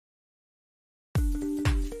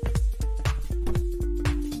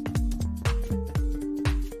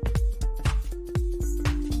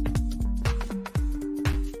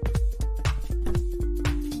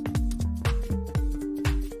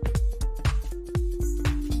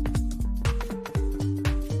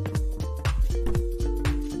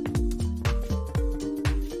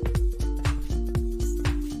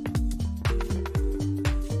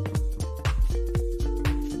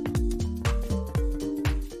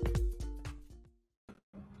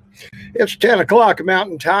It's 10 o'clock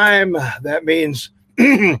Mountain Time. That means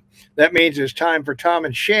it's time for Tom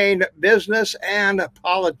and Shane, business and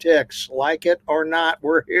politics. Like it or not,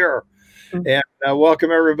 we're here. And welcome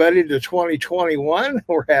everybody to 2021.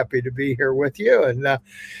 We're happy to be here with you. And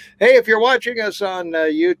hey, if you're watching us on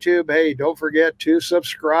YouTube, hey, don't forget to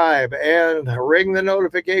subscribe and ring the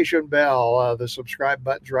notification bell. The subscribe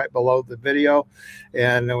button's right below the video.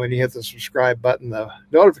 And when you hit the subscribe button, the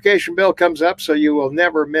notification bell comes up so you will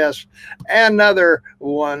never miss another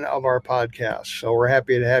one of our podcasts. So we're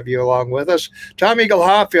happy to have you along with us. Tom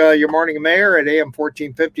Egelhoff, your morning mayor at AM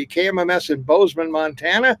 1450 KMMS in Bozeman,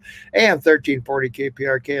 Montana, and 1340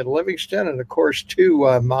 KPRK in Livingston. And of course,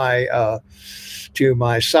 to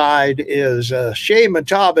my side is Shane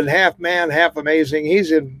Montalban, half man, half amazing.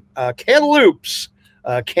 He's in Kamloops,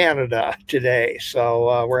 Canada today.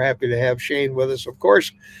 So we're happy to have Shane with us, of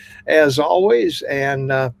course, as always.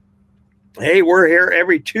 And hey, we're here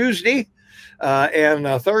every Tuesday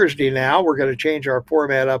and Thursday now. We're going to change our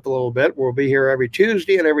format up a little bit. We'll be here every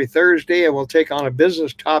Tuesday and every Thursday, and we'll take on a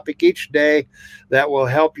business topic each day that will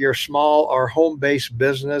help your small or home-based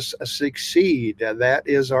business succeed. That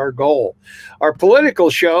is our goal. Our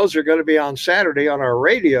political shows are going to be on Saturday on our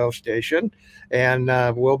radio station, and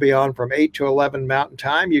we'll be on from 8 to 11 Mountain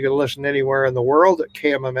Time. You can listen anywhere in the world at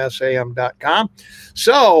kmmsam.com.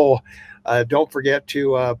 So don't forget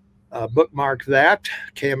to bookmark that,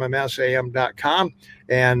 kmmsam.com.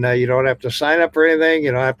 And you don't have to sign up for anything.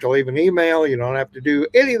 You don't have to leave an email. You don't have to do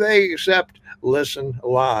anything except listen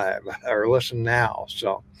live or listen now.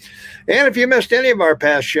 So, and if you missed any of our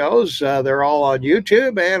past shows, they're all on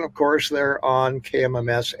YouTube. And of course, they're on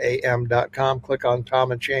kmmsam.com. Click on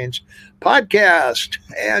Tom and Shane's podcast.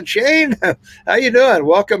 And Shane, how you doing?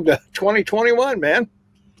 Welcome to 2021, man.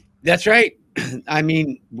 That's right. I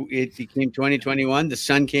mean, it became 2021. The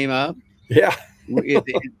sun came up. Yeah.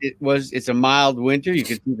 It's a mild winter. You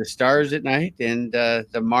can see the stars at night, and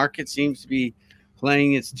the market seems to be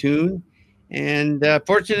playing its tune. And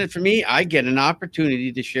fortunate for me, I get an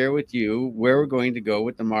opportunity to share with you where we're going to go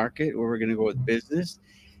with the market, where we're going to go with business,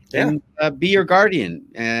 and be your guardian.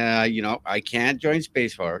 I can't join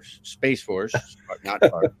Space Force, not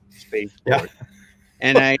Force, Space Force. Yeah.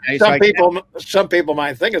 And some people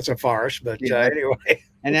might think it's a farce, but anyway.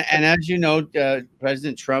 And as you know,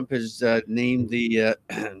 President Trump has named the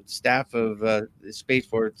staff of the Space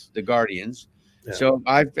Force the Guardians. Yeah. So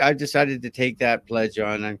I've decided to take that pledge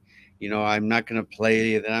on. I'm not going to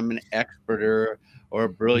play that I'm an expert or a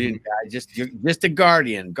brilliant guy. You're just a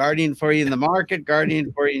guardian for you in the market,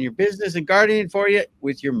 guardian for you in your business, and guardian for you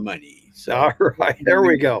with your money. So all right, there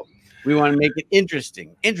we go. We want to make it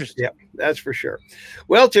interesting. Yeah, that's for sure.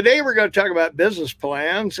 Well, today we're going to talk about business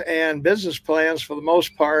plans, and business plans, for the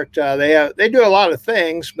most part, they do a lot of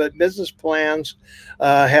things, but business plans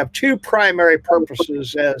have two primary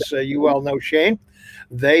purposes, as you well know, Shane.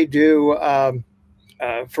 They do,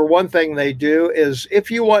 for one thing, they do is if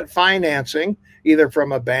you want financing, either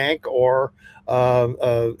from a bank or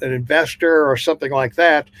an investor or something like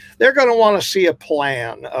that, they're going to want to see a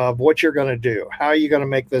plan of what you're going to do. How are you going to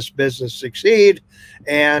make this business succeed?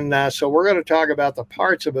 And so we're going to talk about the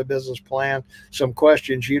parts of a business plan, some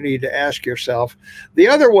questions you need to ask yourself. The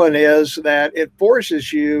other one is that it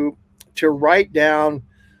forces you to write down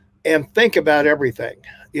and think about everything.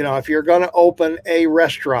 You know, if you're going to open a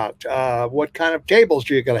restaurant, what kind of tables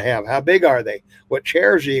are you going to have? How big are they? What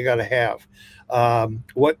chairs are you going to have?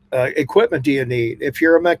 What equipment do you need? If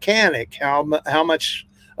you're a mechanic, how much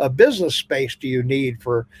business space do you need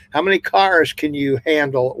for how many cars can you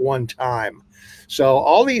handle at one time? So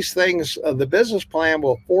all these things, the business plan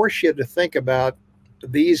will force you to think about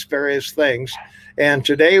these various things. And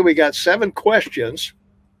today we got 7 questions.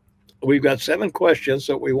 We've got 7 questions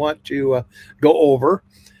that we want to go over.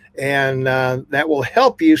 And that will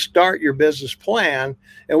help you start your business plan.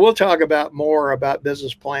 And we'll talk about more about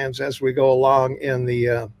business plans as we go along in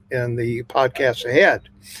the podcast ahead.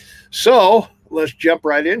 So let's jump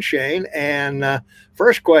right in, Shane. And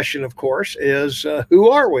first question, of course, is who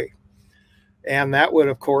are we? And that would,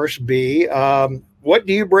 of course, be what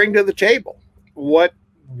do you bring to the table? What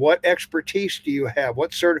expertise do you have?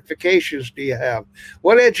 What certifications do you have?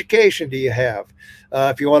 What education do you have?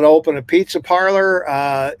 If you want to open a pizza parlor,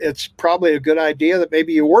 it's probably a good idea that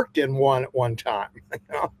maybe you worked in one at one time.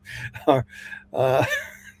 Well,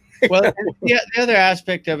 the other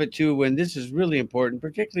aspect of it too, when this is really important,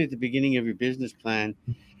 particularly at the beginning of your business plan,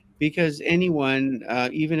 because anyone,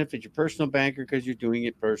 even if it's your personal banker, because you're doing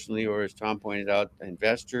it personally, or as Tom pointed out,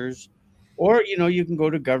 investors, or, you can go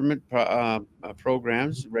to government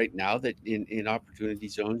programs right now that in opportunity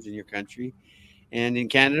zones in your country. And in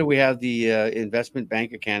Canada, we have the Investment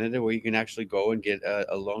Bank of Canada, where you can actually go and get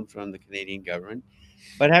a loan from the Canadian government.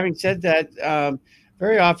 But having said that,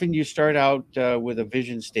 very often you start out with a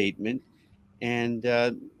vision statement, and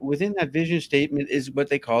within that vision statement is what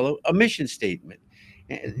they call a mission statement.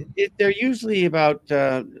 And they're usually about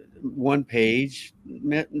one page,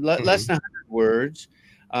 less than 100 words.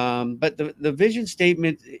 But the vision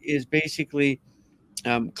statement is basically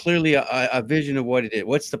clearly a vision of what it is.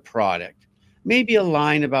 What's the product? Maybe a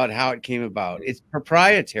line about how it came about. It's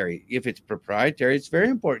proprietary. If it's proprietary, it's very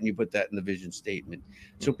important you put that in the vision statement,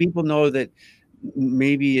 so people know that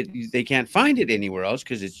maybe they can't find it anywhere else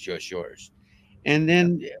because it's just yours. And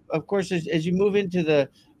then, of course, as you move into the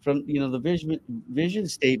from the vision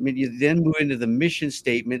statement, you then move into the mission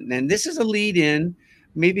statement, and this is a lead in,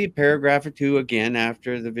 maybe a paragraph or two again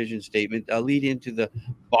after the vision statement, a lead into the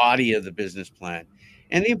body of the business plan.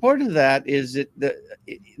 And the importance of that is that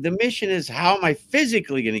the mission is, how am I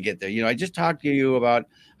physically going to get there? I just talked to you about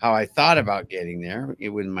how I thought about getting there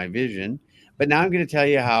with my vision, but now I'm going to tell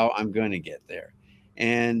you how I'm going to get there.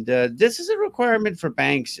 And this is a requirement for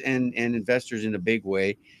banks and investors in a big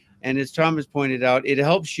way. And as Thomas pointed out, it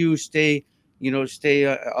helps you stay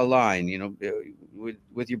aligned,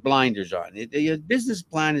 with your blinders on. Your business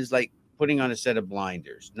plan is like putting on a set of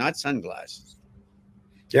blinders, not sunglasses.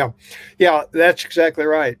 Yeah, that's exactly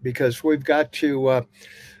right. Because we've got to,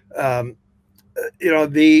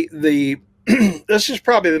 this is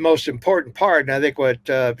probably the most important part. And I think what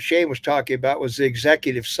Shane was talking about was the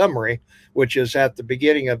executive summary, which is at the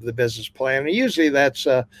beginning of the business plan. And usually that's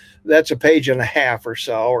a page and a half or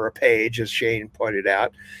so, or a page, as Shane pointed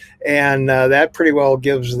out. And that pretty well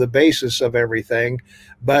gives the basis of everything.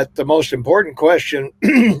 But the most important question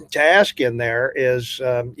to ask in there is,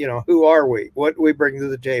 who are we? What do we bring to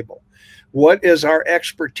the table? What is our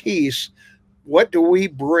expertise? What do we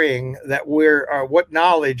bring that what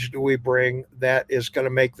knowledge do we bring that is going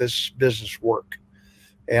to make this business work?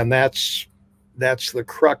 And that's the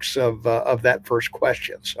crux of that first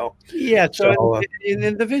question. So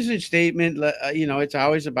in the vision statement, it's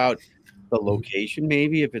always about the location.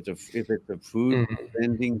 Maybe if it's a food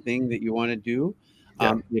vending thing that you want to do,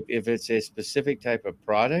 if it's a specific type of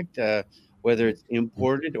product, whether it's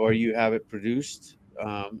imported or you have it produced,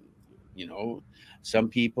 some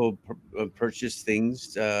people purchase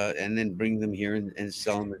things and then bring them here and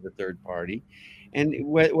sell them as a third party. And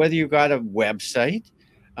whether you've got a website,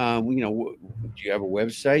 do you have a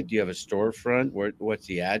website? Do you have a storefront? What's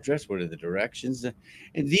the address? What are the directions?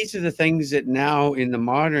 And these are the things that now in the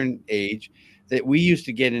modern age that we used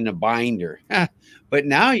to get in a binder. But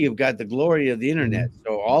now you've got the glory of the internet.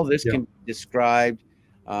 So all this can be described,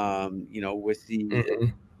 with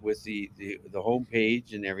the home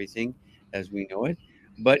page and everything as we know it.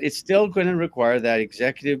 But it's still going to require that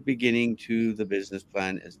executive beginning to the business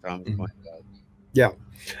plan, as Tom pointed out. Yeah.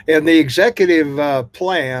 And the executive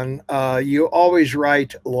plan, you always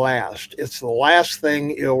write last. It's the last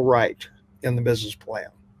thing you'll write in the business plan.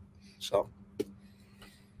 So,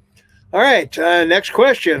 all right. Next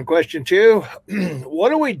question. Question 2. What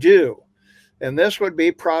do we do? And this would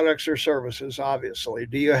be products or services, obviously.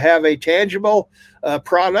 Do you have a tangible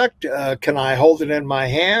product? Can I hold it in my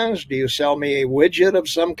hands? Do you sell me a widget of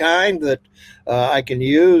some kind that I can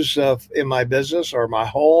use in my business or my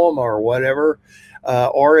home or whatever?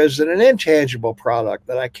 Or is it an intangible product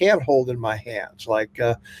that I can't hold in my hands? Like,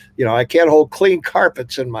 I can't hold clean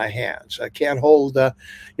carpets in my hands. I can't hold,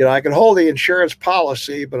 I can hold the insurance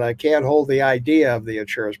policy, but I can't hold the idea of the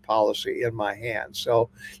insurance policy in my hands.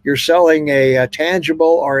 So you're selling a tangible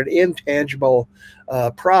or an intangible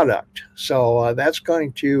product. So that's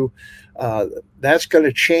going to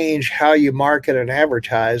change how you market and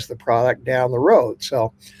advertise the product down the road.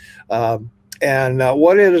 So, and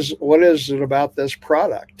what is it about this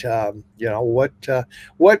product?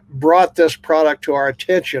 What brought this product to our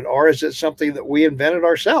attention, or is it something that we invented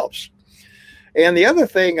ourselves? And the other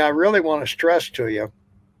thing I really want to stress to you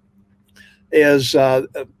is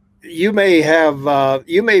you may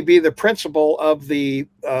be the principal of the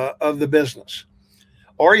business,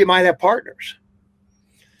 or you might have partners.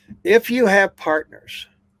 If you have partners,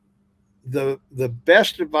 the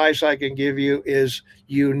best advice I can give you is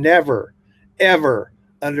you never, ever,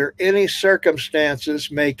 under any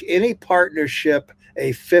circumstances, make any partnership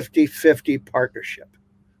a 50-50 partnership.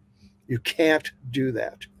 You can't do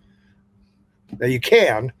that. Now you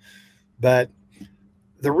can, but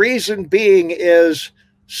the reason being is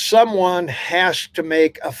someone has to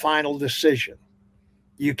make a final decision.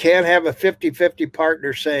 You can't have a 50-50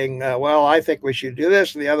 partner saying, well, I think we should do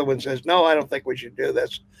this. And the other one says, no, I don't think we should do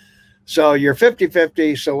this. So you're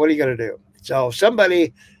 50-50. So what are you going to do? So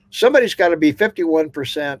somebody somebody's got to be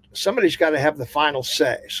 51%. Somebody's got to have the final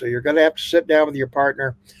say. So you're going to have to sit down with your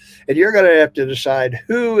partner and you're going to have to decide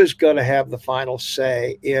who is going to have the final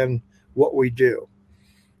say in what we do.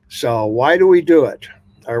 So why do we do it?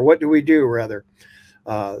 Or what do we do, rather?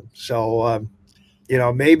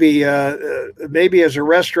 Maybe as a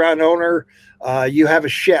restaurant owner, you have a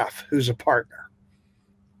chef who's a partner,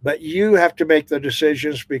 but you have to make the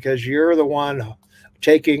decisions because you're the one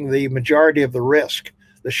taking the majority of the risk.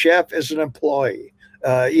 The chef is an employee.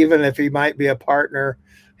 Even if he might be a partner,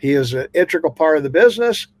 he is an integral part of the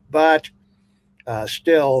business, but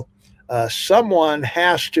still, someone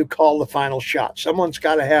has to call the final shot. Someone's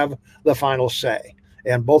got to have the final say,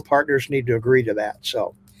 and both partners need to agree to that.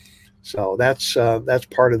 So that's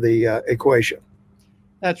part of the equation.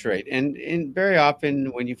 That's right. And very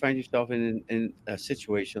often when you find yourself in a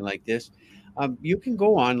situation like this, you can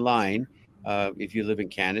go online. If you live in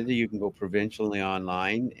Canada, you can go provincially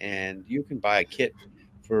online and you can buy a kit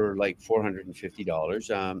for like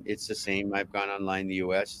 $450. It's the same. I've gone online in the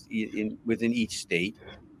US within each state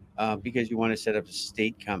because you want to set up a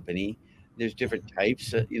state company. There's different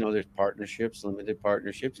types. There's partnerships, limited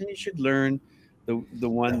partnerships, and you should learn the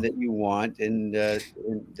one that you want and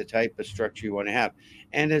the type of structure you want to have.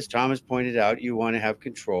 And as Thomas pointed out, you want to have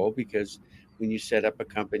control because when you set up a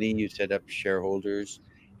company, you set up shareholders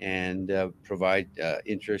and provide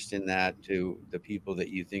interest in that to the people that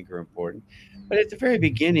you think are important. But at the very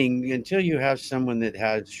beginning, until you have someone that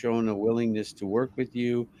has shown a willingness to work with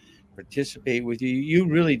you, participate with you, you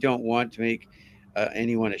really don't want to make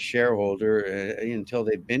anyone a shareholder until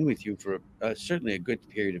they've been with you for certainly a good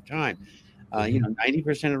period of time.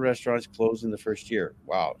 90% of restaurants close in the first year.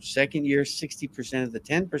 Wow. Second year, 60% of the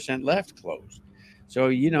 10% left closed. So,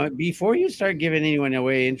 before you start giving anyone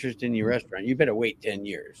away interest in your restaurant, you better wait 10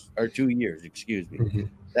 years or 2 years, excuse me,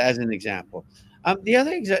 as an example. The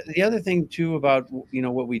other thing too about,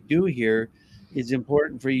 what we do here is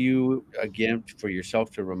important for you, again, for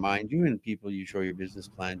yourself to remind you and people you show your business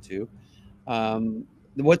plan to,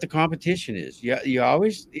 what the competition is. You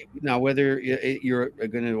always, now, whether you're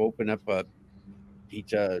going to open up a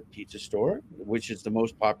pizza store, which is the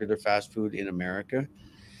most popular fast food in America,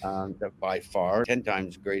 by far 10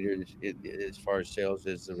 times greater as far as sales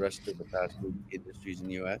as the rest of the fast food industries in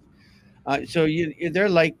the U.S. So they're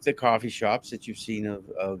like the coffee shops that you've seen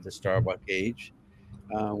of the Starbucks age,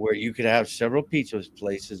 where you could have several pizza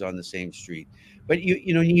places on the same street, but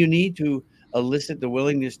you need to elicit the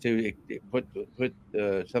willingness to put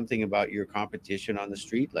something about your competition on the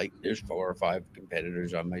street. Like, there's 4 or 5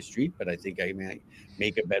 competitors on my street, but I think I might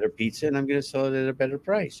make a better pizza and I'm going to sell it at a better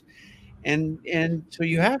price. And so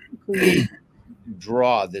you have to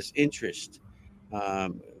draw this interest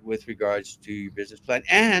with regards to your business plan.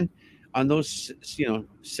 And on those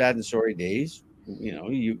sad and sorry days,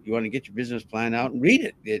 you want to get your business plan out and read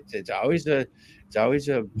it. It's always a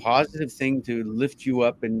positive thing to lift you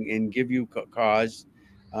up and give you cause,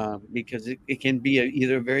 because it can be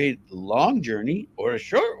either a very long journey or a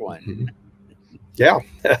short one. Yeah,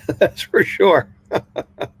 that's for sure.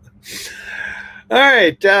 All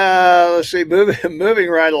right, let's see. Moving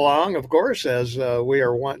right along, of course, as we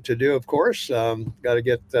are wont to do. Of course, got to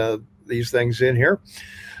get these things in here.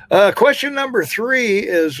 Question number 3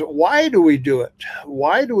 is, why do we do it?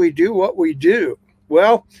 Why do we do what we do?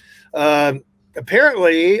 Well,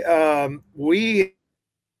 apparently, we've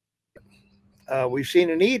seen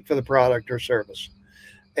a need for the product or service,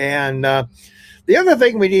 and the other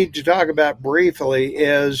thing we need to talk about briefly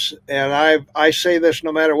is, and I say this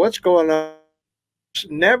no matter what's going on, it's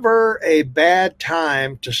never a bad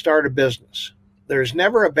time to start a business. There's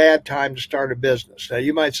never a bad time to start a business. Now,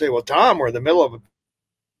 you might say, well, Tom, we're in the middle of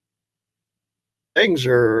things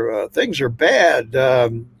are bad.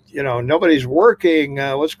 Nobody's working.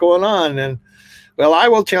 What's going on? And well, I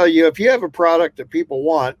will tell you, if you have a product that people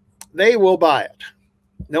want, they will buy it,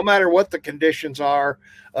 no matter what the conditions are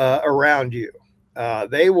around you.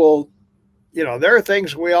 They will. There are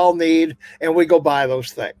things we all need, and we go buy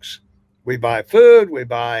those things. We buy food. We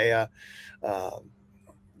buy.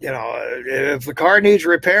 If the car needs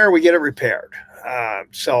repair, we get it repaired.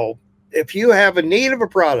 So if you have a need of a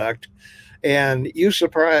product, and you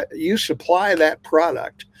supply that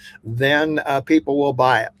product, then people will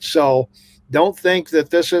buy it. So don't think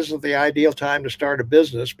that this isn't the ideal time to start a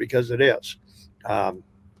business, because it is.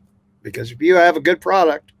 Because if you have a good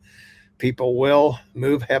product, people will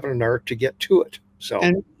move heaven and earth to get to it. So,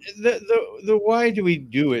 and the why do we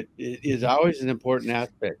do it is always an important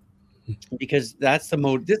aspect, because that's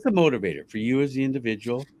this is the motivator for you as the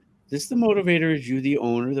individual. This is the motivator as you, the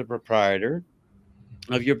owner, the proprietor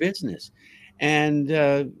of your business. And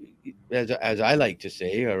as I like to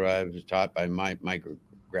say, or I was taught by my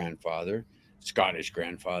grandfather, Scottish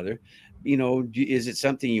grandfather, is it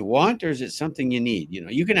something you want or is it something you need?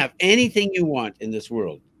 You can have anything you want in this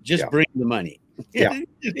world. Just Yeah. bring the money. Yeah.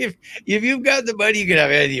 if you've got the money, you can have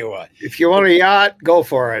anything you want. If you want a yacht, go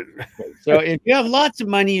for it. So if you have lots of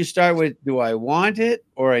money, you start with, do I want it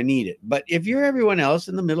or I need it? But if you're everyone else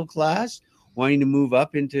in the middle class, wanting to move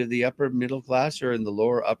up into the upper middle class or in the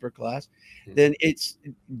lower upper class, then it's,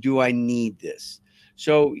 do I need this?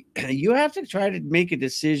 So you have to try to make a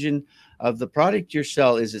decision of the product you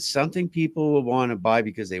sell. Is it something people will want to buy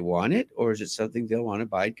because they want it, or is it something they'll want to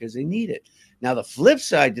buy because they need it? Now, the flip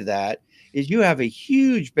side to that is you have a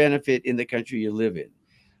huge benefit in the country you live in.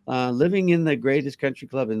 Living in the greatest country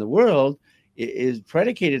club in the world is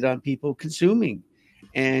predicated on people consuming.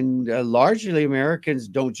 And largely Americans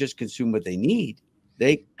don't just consume what they need,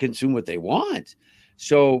 they consume what they want.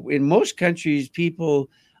 So in most countries, people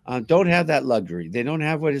don't have that luxury. They don't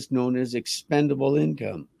have what is known as expendable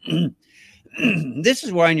income. This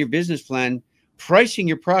is why in your business plan, pricing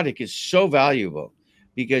your product is so valuable,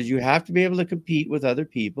 because you have to be able to compete with other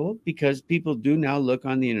people, because people do now look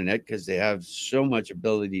on the internet, because they have so much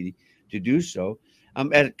ability to do so,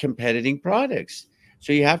 at competing products.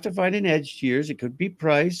 So you have to find an edge to yours. It could be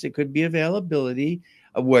price, it could be availability,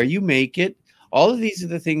 where you make it. All of these are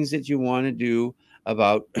the things that you want to do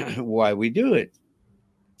about why we do it.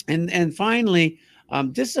 And finally,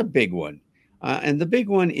 this is a big one. And the big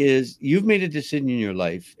one is, you've made a decision in your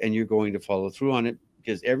life and you're going to follow through on it,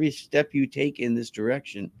 because every step you take in this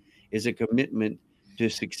direction is a commitment to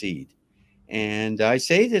succeed. And I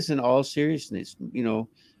say this in all seriousness.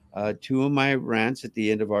 Two of my rants at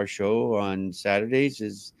the end of our show on Saturdays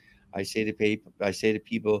is, I say to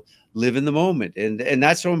people, live in the moment. And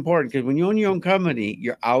that's so important, because when you own your own company,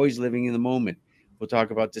 you're always living in the moment. We'll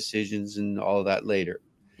talk about decisions and all of that later.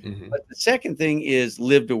 But the second thing is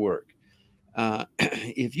live to work.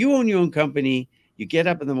 If you own your own company, you get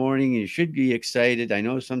up in the morning and you should be excited. I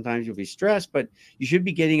know sometimes you'll be stressed, but you should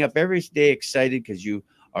be getting up every day excited, because you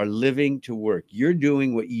are living to work. You're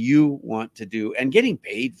doing what you want to do and getting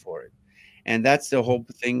paid for it. And that's the whole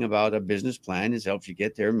thing about a business plan, is helps you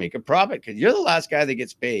get there and make a profit, because you're the last guy that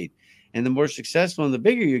gets paid. And the more successful and the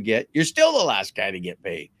bigger you get, you're still the last guy to get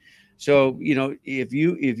paid. So, if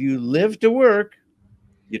you live to work,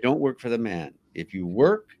 you don't work for the man. If you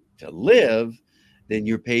work to live, then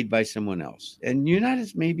you're paid by someone else, and you're not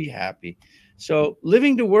as maybe happy. So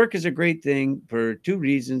living to work is a great thing for two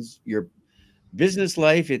reasons. Your business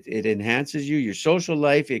life, it enhances you. Your social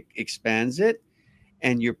life, it expands it.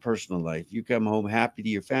 And your personal life, you come home happy to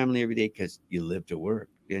your family every day, because you live to work,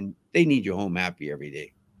 and they need you home happy every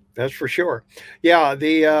day. That's for sure. Yeah.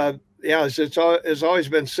 It's always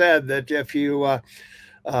been said that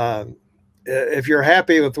if you're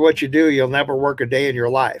happy with what you do, you'll never work a day in your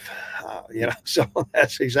life. So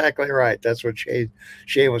that's exactly right. That's what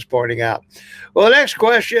Shane was pointing out. Well, the next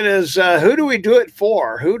question is, who do we do it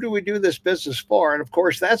for? Who do we do this business for? And of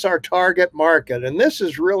course, that's our target market. And this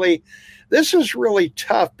is really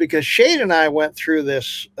tough, because Shane and I went through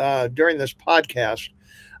this during this podcast.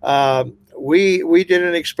 We did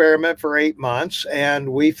an experiment for 8 months,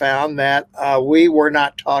 and we found that we were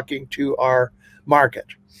not talking to our market.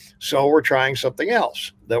 So we're trying something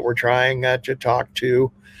else, that we're trying to talk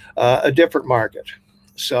to a different market,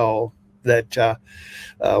 so that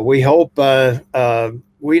we hope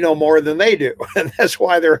we know more than they do. And that's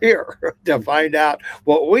why they're here, to find out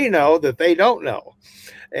what we know that they don't know.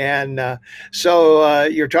 And so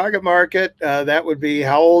your target market, that would be,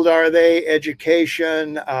 how old are they,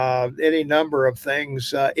 education, any number of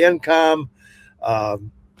things, income,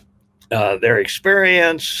 their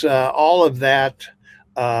experience, all of that.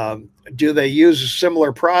 Do they use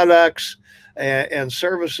similar products and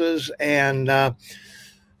services? And so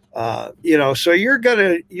you're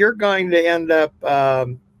going to end up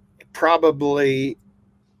probably,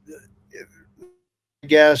 I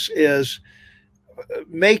guess, is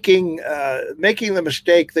making the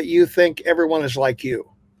mistake that you think everyone is like you.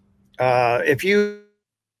 If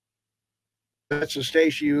that's the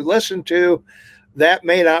station you listen to, that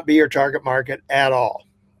may not be your target market at all.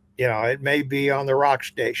 It may be on the rock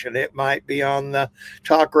station. It might be on the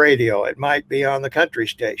talk radio. It might be on the country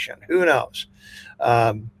station. Who knows?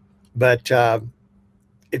 But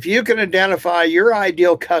if you can identify your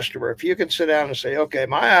ideal customer, if you can sit down and say, okay,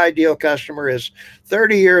 my ideal customer is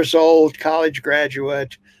 30 years old, college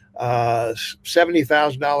graduate,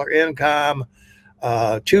 $70,000 income,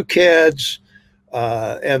 2 kids,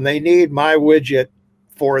 and they need my widget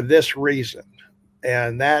for this reason,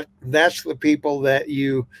 And that's the people that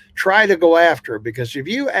you try to go after, because if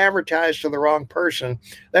you advertise to the wrong person,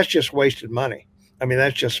 that's just wasted money. I mean,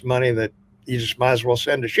 that's just money that you just might as well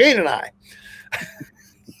send to Shane and I.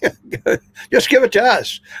 Just give it to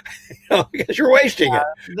us, because you're wasting it.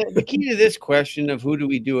 The key to this question of who do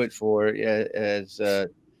we do it for, as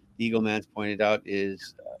Eagle Man's pointed out,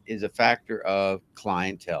 is a factor of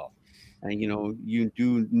clientele. And you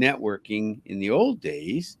do networking in the old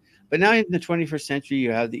days, but now in the 21st century,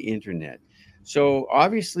 you have the internet. So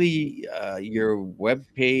obviously, your web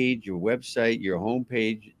page, your website, your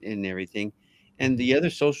homepage, and everything, and the other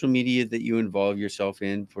social media that you involve yourself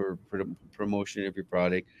in for promotion of your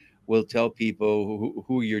product will tell people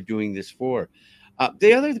who you're doing this for.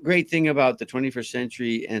 The other great thing about the 21st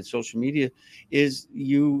century and social media is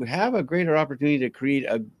you have a greater opportunity to create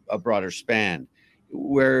a broader span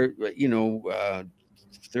where,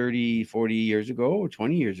 30, 40 years ago or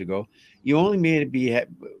 20 years ago, you only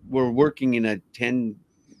were working in a 10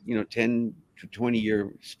 to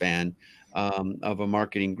 20-year span of a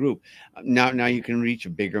marketing group. Now you can reach a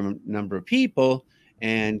bigger number of people,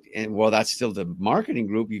 and while that's still the marketing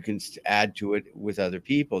group, you can add to it with other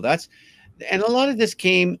people. And a lot of this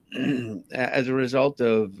came as a result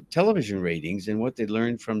of television ratings and what they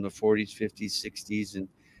learned from the 40s, 50s, 60s, and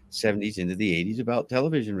 70s into the 80s about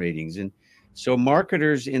television ratings. And so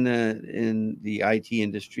marketers in the IT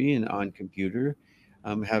industry and on computer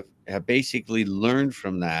have basically learned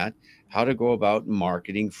from that how to go about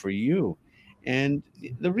marketing for you. And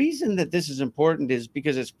the reason that this is important is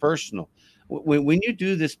because it's personal. When you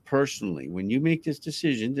do this personally, when you make this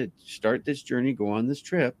decision to start this journey, go on this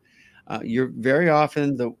trip, you're very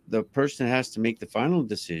often the person that has to make the final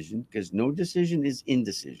decision, because no decision is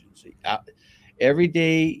indecision. So every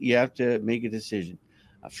day you have to make a decision.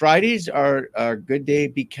 Fridays are a good day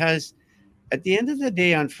because at the end of the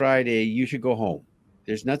day on Friday, you should go home.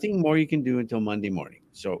 There's nothing more you can do until Monday morning.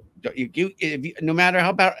 So no matter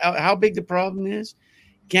how big the problem is,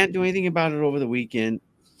 can't do anything about it over the weekend.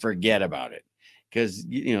 Forget about it, because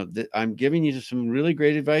I'm giving you some really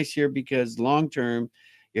great advice here, because long term,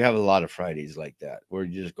 you have a lot of Fridays like that where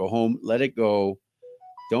you just go home, let it go,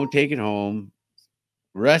 don't take it home,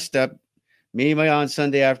 rest up. Maybe on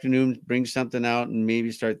Sunday afternoon, bring something out and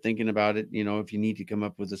maybe start thinking about it. If you need to come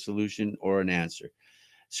up with a solution or an answer.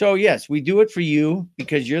 So yes, we do it for you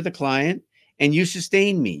because you're the client and you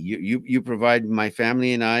sustain me. You provide my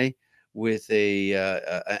family and I with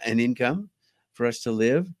an income for us to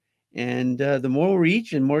live, and the more we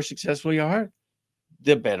reach and more successful you are,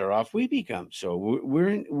 the better off we become. So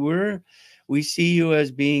we see you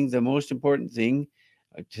as being the most important thing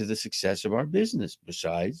to the success of our business,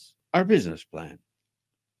 besides our business plan.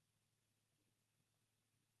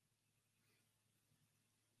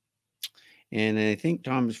 And I think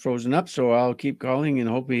Tom is frozen up, so I'll keep calling and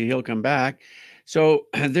hopefully he'll come back. So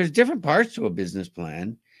there's different parts to a business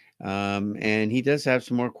plan. And he does have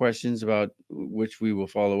some more questions about which we will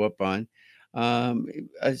follow up on.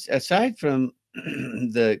 Aside from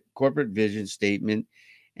the corporate vision statement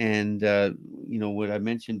and, what I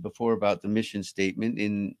mentioned before about the mission statement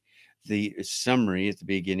in the summary at the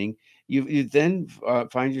beginning, you then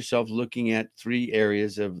find yourself looking at three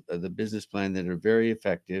areas of the business plan that are very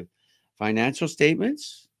effective: financial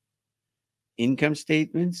statements, income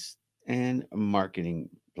statements, and a marketing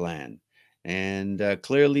plan. And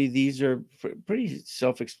clearly, these are pretty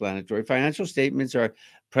self explanatory. Financial statements are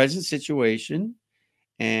present situation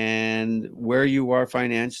and where you are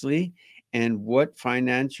financially and what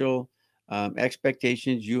financial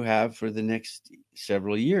expectations you have for the next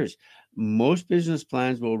several years. Most business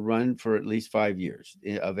plans will run for at least 5 years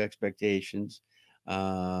of expectations.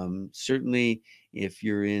 Certainly, if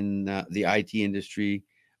you're in the IT industry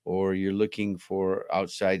or you're looking for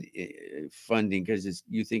outside funding because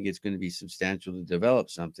you think it's going to be substantial to develop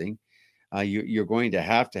something, you're going to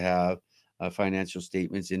have financial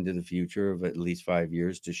statements into the future of at least 5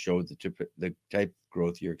 years to show the type of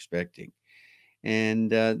growth you're expecting.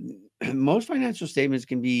 And most financial statements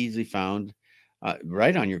can be easily found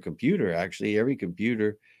right on your computer. Actually, every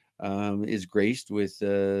computer is graced with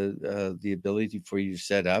the ability for you to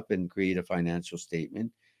set up and create a financial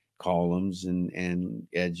statement, columns and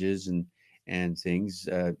edges and things.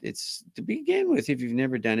 It's, to begin with, if you've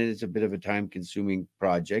never done it, it's a bit of a time-consuming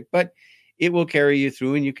project, but it will carry you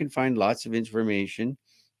through, and you can find lots of information.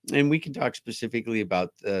 And we can talk specifically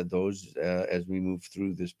about those as we move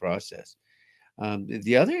through this process.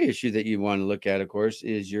 The other issue that you want to look at, of course,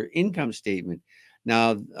 is your income statement.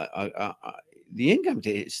 Now, the income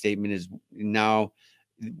statement is now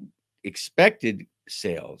expected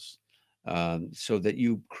sales, so that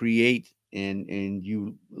you create and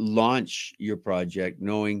you launch your project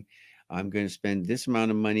knowing I'm going to spend this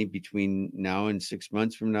amount of money between now and 6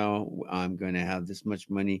 months from now. I'm going to have this much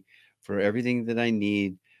money for everything that I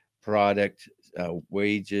need, product,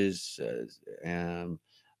 wages,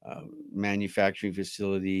 manufacturing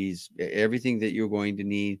facilities, everything that you're going to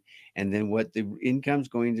need, and then what the income's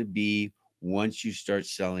going to be once you start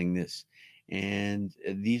selling this. And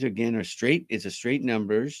these again are straight. It's a straight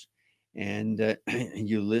numbers, and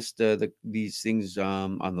you list these things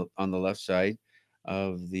on the left side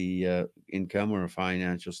of the income or a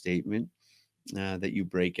financial statement that you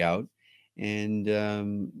break out, and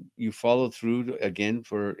you follow through again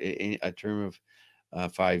for a term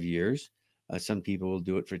of 5 years. Some people will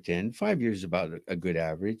do it for 10. 5 years is about a good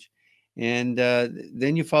average. And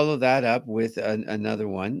then you follow that up with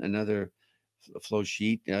another flow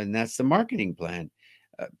sheet, and that's the marketing plan.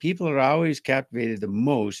 People are always captivated the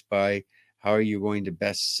most by how are you going to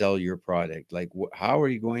best sell your product? Like, how are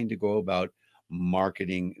you going to go about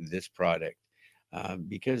marketing this product?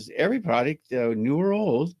 Because every product, new or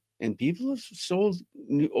old, and people have sold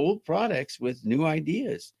old products with new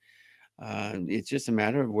ideas. It's just a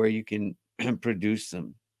matter of where you can produce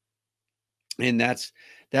them, and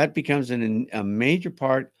that becomes a major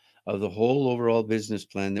part of the whole overall business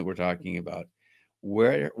plan that we're talking about.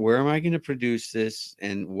 Where am I going to produce this,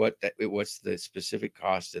 and what's the specific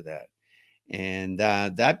cost of that? And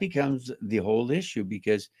that becomes the whole issue,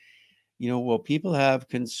 because well, people have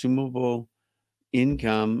consumable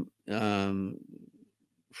income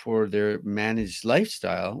for their managed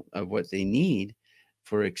lifestyle of what they need,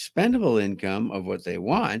 for expendable income of what they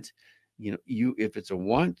want. You if it's a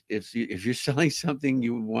want, if you're selling something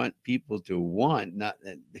you want people to want, not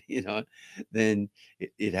that, then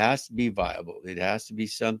it has to be viable. It has to be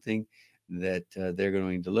something that they're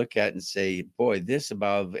going to look at and say, boy, this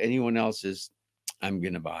above anyone else's, I'm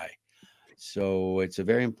going to buy. So it's a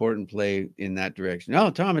very important play in that direction.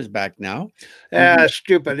 Oh, Tom is back now.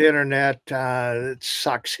 Stupid internet. It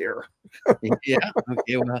sucks here. Yeah.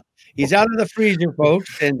 Okay. Well, he's out of the freezer,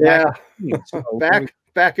 folks, and Yeah. So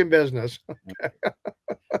back in business.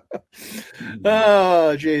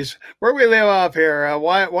 Oh, geez. Where we live off here?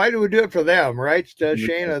 Why do we do it for them, right,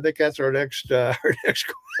 Shane? I think that's our next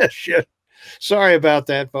question. Sorry about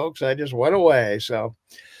that, folks. I just went away. So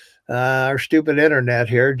our stupid internet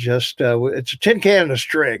here it's a tin can and a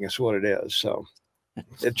string is what it is. So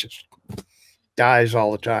it just dies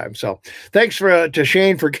all the time. So thanks to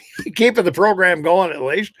Shane for keeping the program going at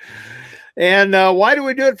least. And why do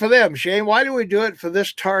we do it for them, Shane? Why do we do it for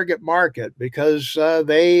this target market? Because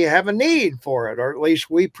they have a need for it, or at least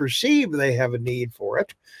we perceive they have a need for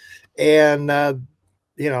it. And they're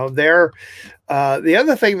the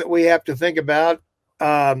other thing that we have to think about.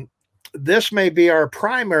 This may be our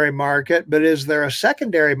primary market, but is there a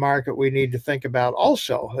secondary market we need to think about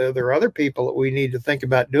also? Are there other people that we need to think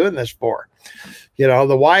about doing this for?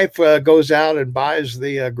 The wife goes out and buys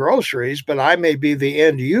the groceries, but I may be the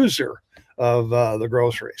end user of the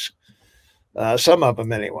groceries. Some of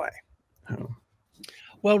them anyway.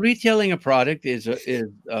 Well, retailing a product is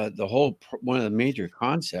the whole one of the major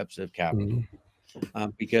concepts of capital,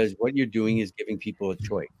 because what you're doing is giving people a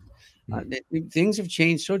choice. Things have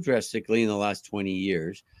changed so drastically in the last 20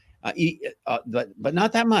 years, but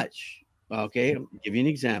not that much. Okay, I'll give you an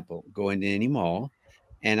example. Go into any mall,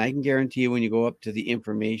 and I can guarantee you when you go up to the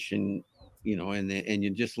information, and you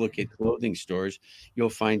just look at clothing stores, you'll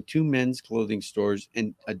find 2 men's clothing stores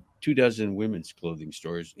and 24 women's clothing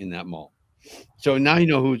stores in that mall. So now you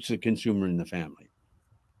know who's the consumer in the family.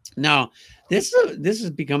 Now, this has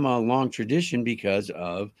become a long tradition because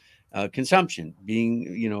of consumption,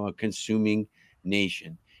 being a consuming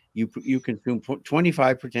nation. You consume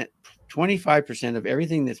 25% of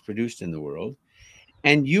everything that's produced in the world,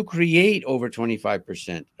 and you create over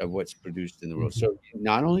 25% of what's produced in the world. So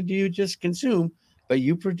not only do you just consume, but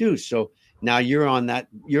you produce. So now you're on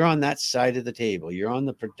that side of the table. You're on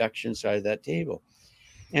the production side of that table.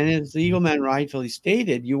 And as the Eagleman rightfully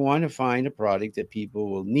stated, you want to find a product that people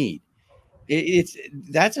will need.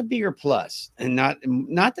 That's a bigger plus, and not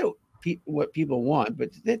that what people want, but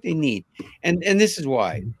that they need. And this is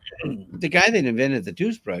why the guy that invented the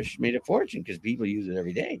toothbrush made a fortune, because people use it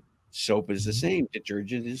every day. Soap is the same.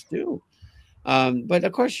 Detergent is too. But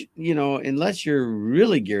of course, unless you're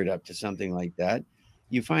really geared up to something like that,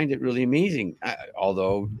 you find it really amazing.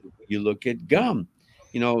 Although you look at gum,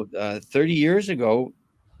 30 years ago,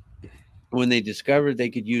 when they discovered they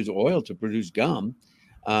could use oil to produce gum,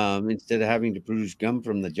 instead of having to produce gum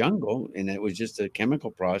from the jungle, and it was just a chemical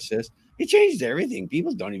process, it changed everything.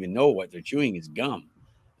 People don't even know what they're chewing is gum.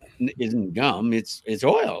 It isn't gum, it's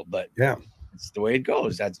oil. But yeah, It's the way it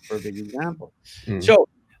goes. That's a perfect example. Mm. So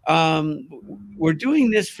we're doing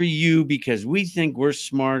this for you because we think we're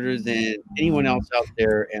smarter than anyone else out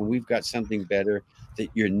there, and we've got something better that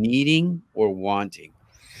you're needing or wanting.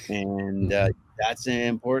 And that's an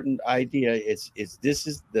important idea. This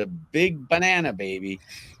is the big banana, baby.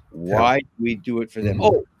 Why do we do it for them?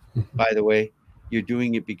 Oh, by the way, you're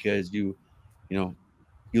doing it because you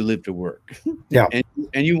live to work, Yeah.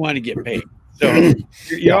 and you want to get paid. So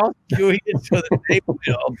you're also doing it so that they will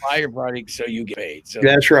buy your product so you get paid. So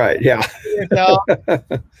that's right. Yeah. we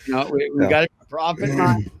got to profit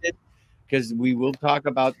minded, because we will talk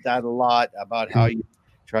about that a lot, about how you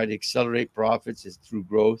try to accelerate profits is through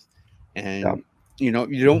growth. And you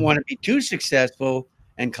don't want to be too successful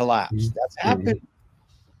and collapse. That's happened.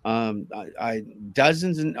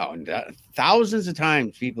 Dozens and thousands of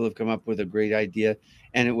times people have come up with a great idea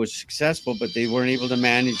and it was successful, but they weren't able to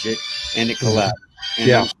manage it and it collapsed.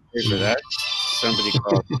 And I'm sorry for that. Somebody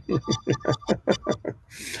called.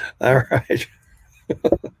 All right.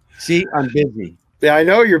 See, I'm busy. Yeah, I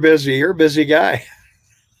know you're busy. You're a busy guy.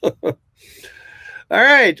 All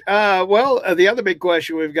right. The other big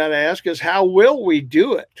question we've got to ask is, how will we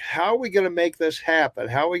do it? How are we going to make this happen?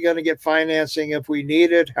 How are we going to get financing if we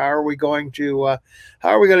need it? How are we going to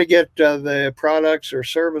get the products or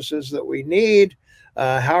services that we need?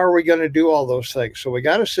 How are we going to do all those things? So we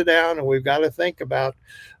got to sit down and we've got to think about,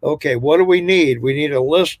 okay, what do we need? We need a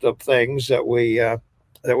list of things that we've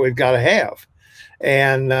got to have,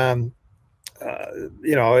 and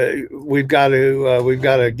we've got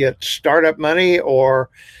to get startup money, or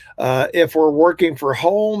if we're working from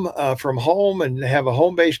home and have a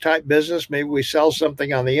home-based type business, maybe we sell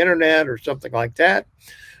something on the internet or something like that.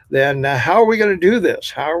 Then how are we going to do this?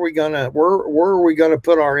 How are we going to where are we going to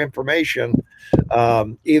put our information?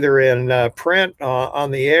 Either in print,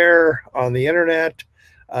 on the air, on the internet,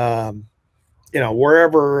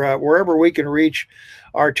 wherever we can reach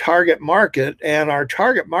our target market, and our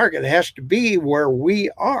target market has to be where we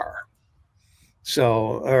are.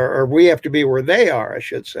 So, or we have to be where they are, I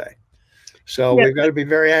should say. So we've got to be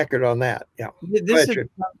very accurate on that. Yeah.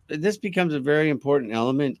 This becomes a very important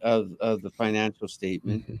element of the financial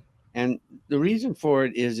statement. And the reason for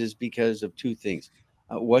it is because of two things.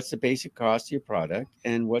 What's the basic cost of your product,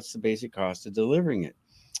 and what's the basic cost of delivering it?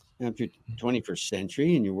 Now, if you're 21st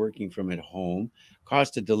century and you're working from at home,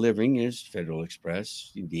 cost of delivering is Federal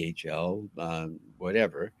Express, DHL,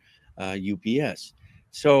 whatever, UPS.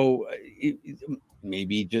 So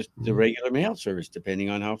maybe just the regular mail service, depending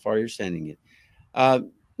on how far you're sending it.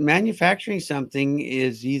 Manufacturing something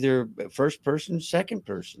is either first person, second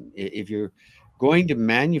person. If you're going to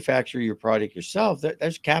manufacture your product yourself,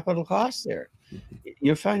 there's capital costs there.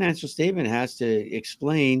 Your financial statement has to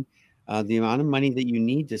explain the amount of money that you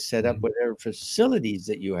need to set up whatever facilities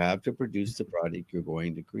that you have to produce the product you're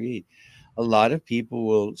going to create. A lot of people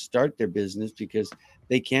will start their business because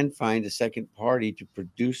they can't find a second party to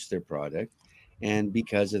produce their product. And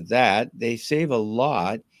because of that, they save a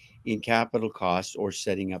lot in capital costs or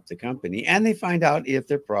setting up the company. And they find out if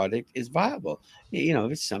their product is viable.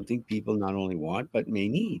 If it's something people not only want, but may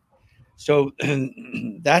need. So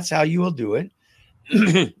that's how you will do it.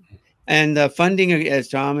 And funding, as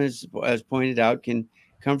Tom has pointed out, can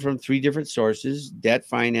come from three different sources: debt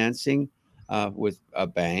financing with a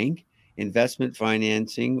bank, investment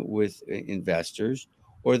financing with investors,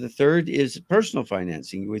 or the third is personal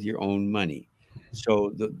financing with your own money.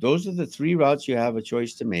 So those are the three routes you have a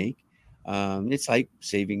choice to make. It's like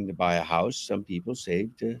saving to buy a house. Some people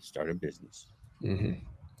save to start a business.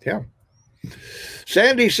 Yeah.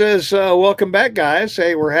 Sandy says, welcome back, guys.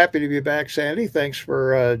 Hey, we're happy to be back, Sandy. Thanks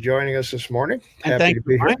for joining us this morning. And happy to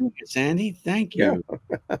be here. Sandy. Thank you.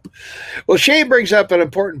 Yeah. Well, Shane brings up an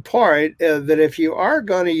important point that if you are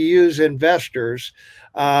going to use investors,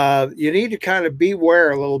 you need to kind of beware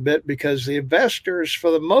a little bit, because the investors, for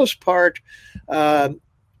the most part,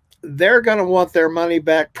 they're going to want their money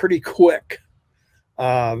back pretty quick.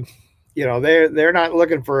 They're not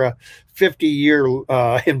looking for a 50-year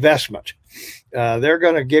investment. They're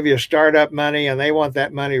going to give you startup money, and they want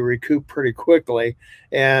that money recouped pretty quickly.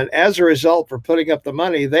 And as a result, for putting up the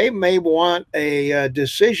money, they may want a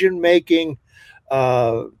decision-making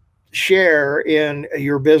share in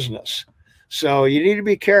your business. So you need to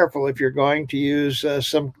be careful if you're going to use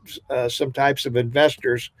some types of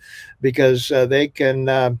investors, because they can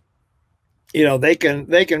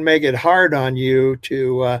make it hard on you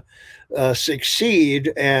to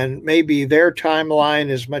succeed, and maybe their timeline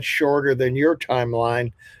is much shorter than your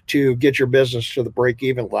timeline to get your business to the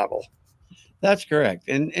break-even level. That's correct.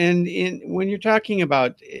 And when you're talking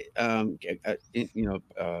about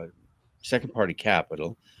second party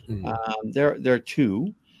capital, There are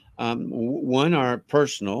two. One are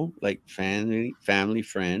personal, like family,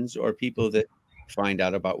 friends, or people that find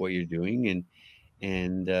out about what you're doing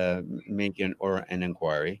and make an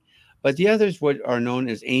inquiry. But the others, what are known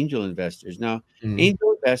as angel investors. Now,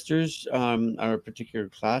 angel investors are a particular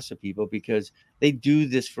class of people because they do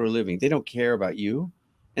this for a living. They don't care about you,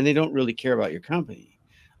 and they don't really care about your company.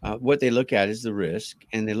 What they look at is the risk,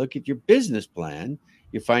 and they look at your business plan,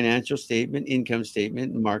 your financial statement, income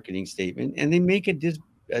statement, marketing statement, and they make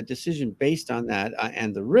a decision based on that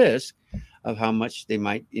and the risk of how much they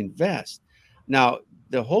might invest. Now,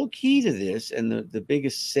 the whole key to this and the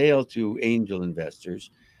biggest sale to angel investors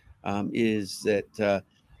is that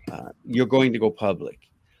you're going to go public.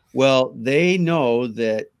 Well, they know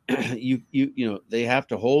that they have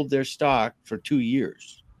to hold their stock for 2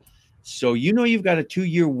 years. So you've got a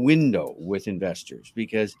 2-year window with investors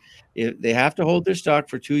because if they have to hold their stock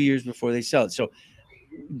for 2 years before they sell it. So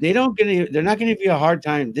they're not going to give you a hard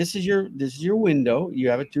time. This is your window. You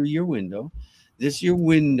have a 2-year window. This is your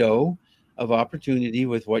window of opportunity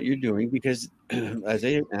with what you're doing because I'm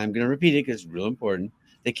going to repeat it because it's real important.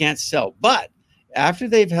 They can't sell. But after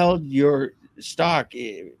they've held your stock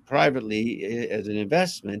privately as an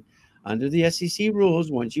investment under the SEC rules,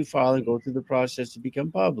 once you file and go through the process to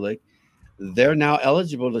become public, they're now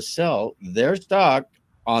eligible to sell their stock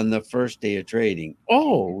on the first day of trading.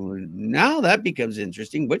 Oh, now that becomes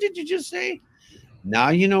interesting. What did you just say? Now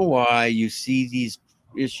you know why you see these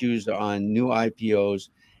issues on new IPOs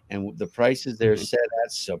and the prices they're set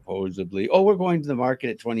at supposedly. Oh, we're going to the market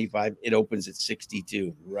at 25. It opens at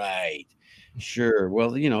 62. Right. Sure.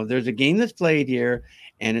 Well, there's a game that's played here,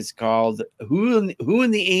 and it's called Who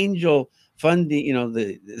in the Angel Funding,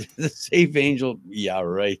 the Safe Angel, yeah,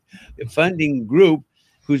 right, funding group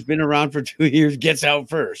who's been around for 2 years gets out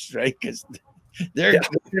first, right? Because they're going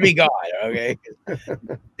to be gone, okay?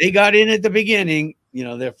 They got in at the beginning,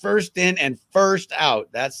 they're first in and first out.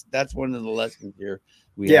 That's one of the lessons here.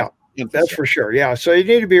 That's for sure. Yeah. So you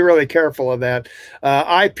need to be really careful of that.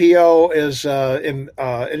 IPO is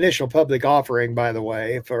initial public offering, by the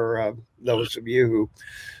way, for those of you who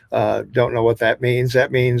don't know what that means.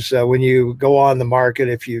 That means when you go on the market,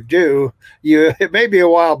 if you do, it may be a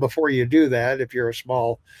while before you do that if you're a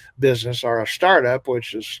small business or a startup,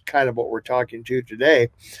 which is kind of what we're talking to today.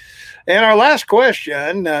 And our last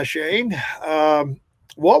question, Shane,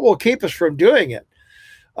 what will keep us from doing it?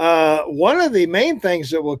 One of the main things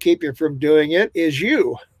that will keep you from doing it is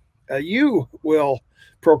you. You will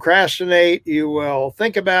procrastinate. You will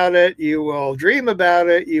think about it. You will dream about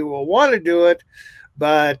it. You will want to do it.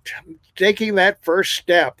 But taking that first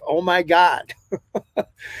step, oh my God.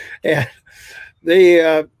 And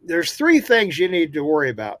there's three things you need to worry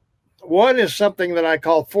about. One is something that I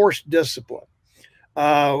call forced discipline.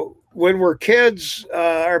 When we're kids,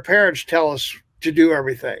 our parents tell us to do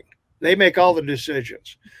everything. They make all the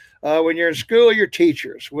decisions. When you're in school, your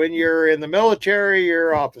teachers. When you're in the military,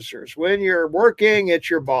 your officers. When you're working, it's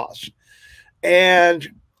your boss. And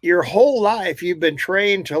your whole life, you've been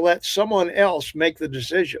trained to let someone else make the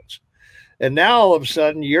decisions. And now all of a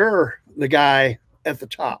sudden, you're the guy at the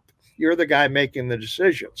top. You're the guy making the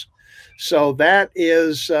decisions. So that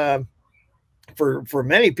is, for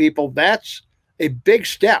many people, that's a big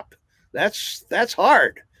step. That's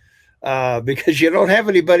hard. Because you don't have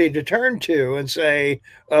anybody to turn to and say,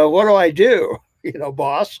 what do I do?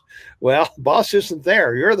 Boss. Well, boss isn't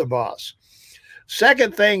there. You're the boss.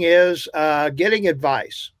 Second thing is getting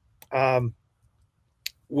advice.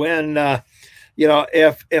 When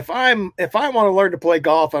if I want to learn to play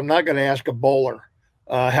golf, I'm not going to ask a bowler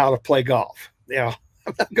how to play golf. I'm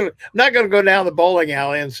not going to go down the bowling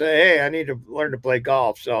alley and say, hey, I need to learn to play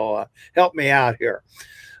golf. So help me out here.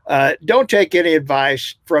 Don't take any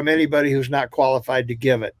advice from anybody who's not qualified to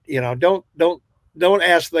give it. Don't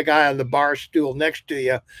ask the guy on the bar stool next to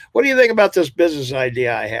you, what do you think about this business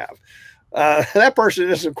idea I have? That person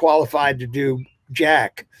isn't qualified to do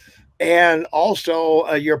jack. And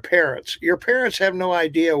also your parents. Your parents have no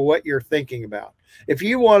idea what you're thinking about. If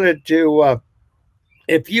you wanted to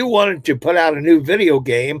put out a new video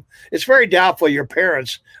game, it's very doubtful your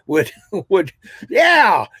parents would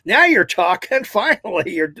yeah, now you're talking.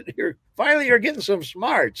 Finally, you're getting some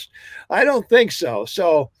smarts. I don't think so.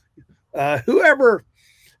 So whoever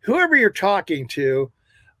you're talking to,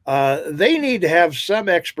 they need to have some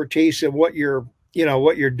expertise in what you're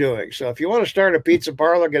doing. So if you want to start a pizza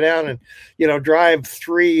parlor, go down and, drive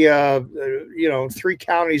three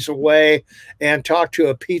counties away and talk to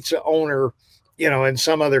a pizza owner, in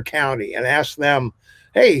some other county and ask them,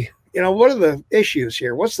 hey, what are the issues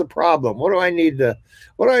here? What's the problem? What do I need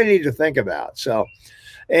to think about? So,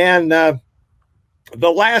 and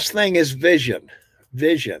The last thing is vision.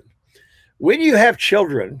 Vision. When you have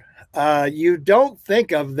children, you don't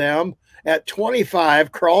think of them at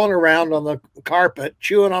 25 crawling around on the carpet,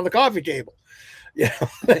 chewing on the coffee table. You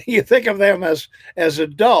know, you think of them as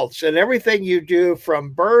adults, and everything you do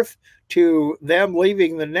from birth to them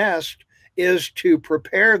leaving the nest is to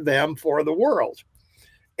prepare them for the world.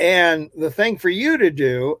 And the thing for you to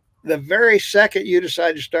do the very second you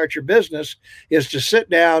decide to start your business is to sit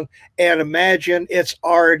down and imagine it's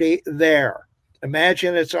already there.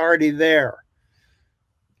 Imagine it's already there.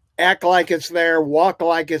 Act like it's there, walk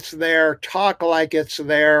like it's there, talk like it's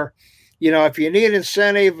there. You know, if you need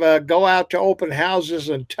incentive, go out to open houses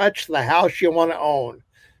and touch the house you want to own.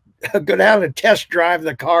 Go down and test drive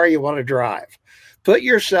the car you want to drive. Put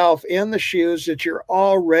yourself in the shoes that you're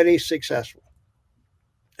already successful.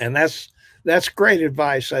 And that's great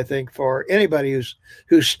advice, I think, for anybody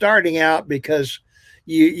who's starting out, because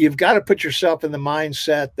you've got to put yourself in the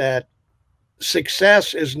mindset that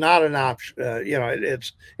success is not an option.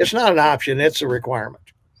 It's not an option; it's a requirement.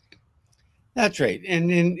 That's right,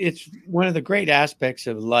 and it's one of the great aspects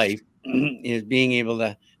of life is being able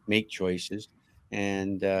to make choices.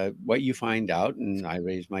 And what you find out, and I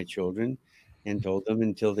raised my children and told them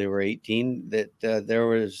until they were 18 that there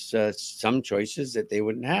was some choices that they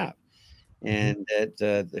wouldn't have, and that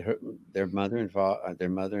their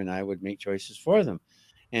mother and I would make choices for them.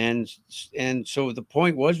 And so the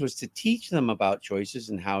point was to teach them about choices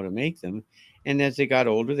and how to make them. And as they got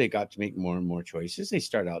older, they got to make more and more choices. They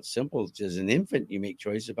start out simple. As an infant, you make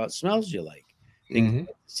choices about smells you like, things you like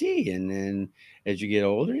to see, and then as you get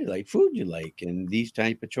older, you like food you like, and these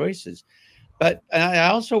type of choices. But I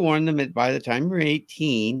also warn them that by the time you're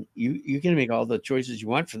 18, you can make all the choices you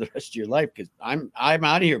want for the rest of your life, because I'm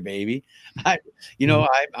out of here, baby.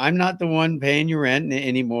 I'm not the one paying your rent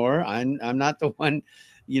anymore. I'm not the one,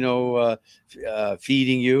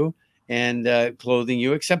 feeding you and clothing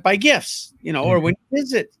you, except by gifts, or when you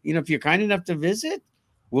visit. If you're kind enough to visit,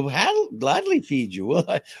 we'll gladly feed you.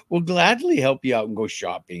 We'll gladly help you out and go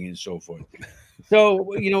shopping and so forth. So,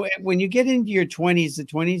 when you get into your 20s, the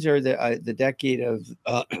 20s are the decade of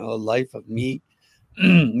life of me,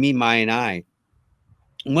 my, and I.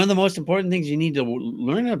 One of the most important things you need to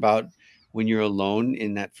learn about when you're alone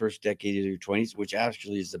in that first decade of your 20s, which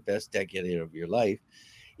actually is the best decade of your life,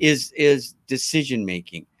 is decision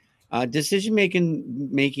making. Decision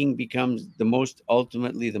making becomes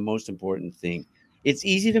ultimately the most important thing. It's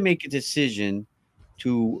easy to make a decision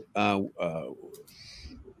to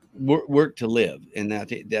work to live, and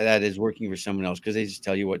that is working for someone else, because they just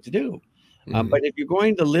tell you what to do. But if you're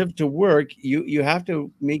going to live to work, you have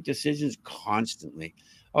to make decisions constantly.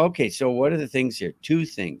 Okay, so what are the things here? Two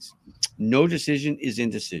things. No decision is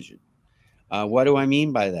indecision. What do I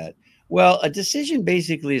mean by that? Well, a decision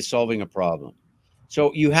basically is solving a problem.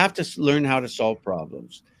 So you have to learn how to solve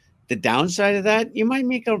problems. The downside of that, you might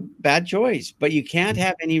make a bad choice, but you can't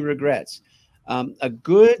have any regrets. A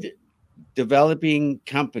good developing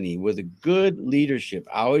company with a good leadership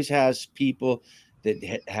always has people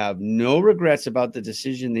that have no regrets about the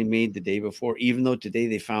decision they made the day before, even though today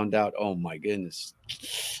they found out, oh my goodness,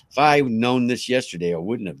 if I known this yesterday, I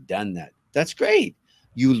wouldn't have done that. That's great.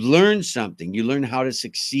 You learn something. You learn how to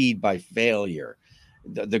succeed by failure.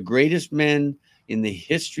 The greatest men in the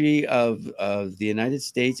history of the United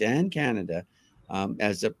States and Canada,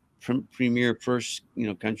 as the premier first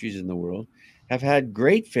countries in the world, have had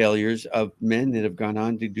great failures of men that have gone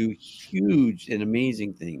on to do huge and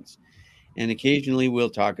amazing things. And occasionally we'll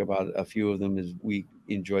talk about a few of them as we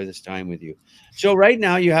enjoy this time with you. So right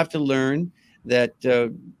now you have to learn that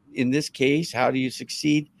in this case, how do you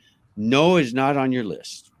succeed? No is not on your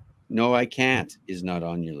list. No, I can't is not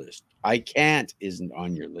on your list. I can't isn't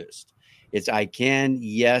on your list. It's I can,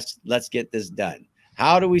 yes, let's get this done.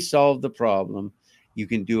 How do we solve the problem? You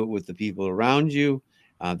can do it with the people around you.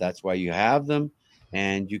 That's why you have them.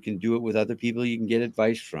 And you can do it with other people you can get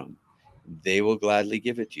advice from. They will gladly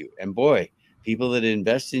give it to you. And boy, people that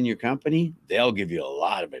invest in your company, they'll give you a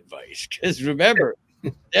lot of advice. Because remember,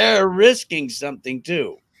 they're risking something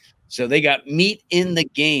too. So they got meat in the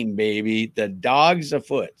game, baby. The dog's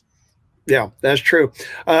afoot. Yeah, that's true.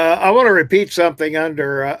 I want to repeat something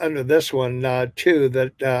under this one too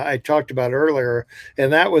that I talked about earlier,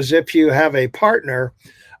 and that was if you have a partner,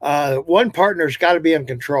 one partner's got to be in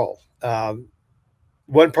control.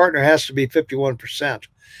 One partner has to be 51%.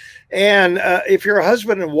 And if you're a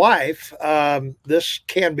husband and wife, this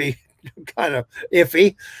can be kind of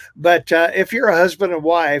iffy, but if you're a husband and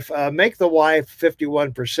wife, make the wife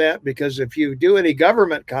 51%, because if you do any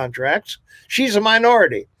government contracts, she's a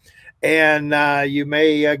minority. and you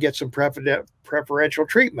may get some preferential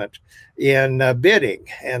treatment in bidding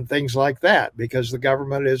and things like that, because the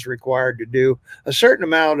government is required to do a certain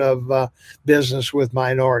amount of business with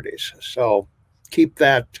minorities. So keep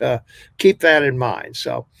that in mind.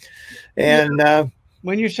 So, and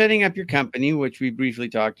when you're setting up your company, which we briefly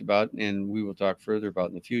talked about, and we will talk further about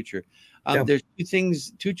in the future, there's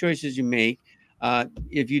two choices you make.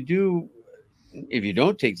 If you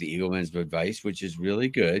don't take the Egelman's advice, which is really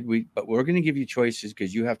good, but we're going to give you choices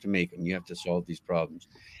because you have to make them. You have to solve these problems.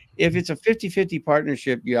 If it's a 50-50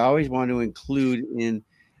 partnership, you always want to include in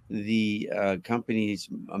the company's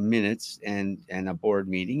minutes and a board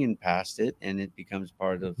meeting and pass it, and it becomes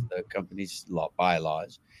part of the company's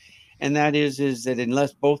bylaws. And that is that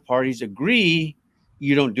unless both parties agree,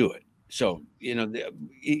 you don't do it. So,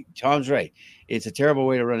 Tom's right. It's a terrible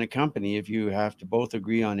way to run a company if you have to both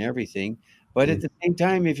agree on everything. But at the same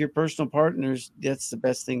time, if you're personal partners, that's the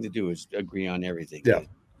best thing to do, is agree on everything. Yeah.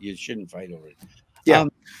 You shouldn't fight over it. Yeah.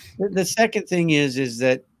 The second thing is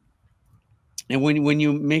that, and when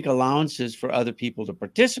you make allowances for other people to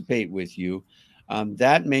participate with you,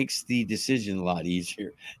 that makes the decision a lot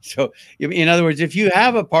easier. So, in other words, if you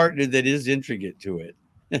have a partner that is intricate to it,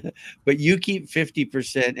 but you keep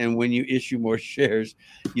 50%, and when you issue more shares,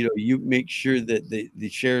 you make sure that the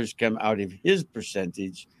shares come out of his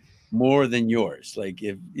percentage more than yours. Like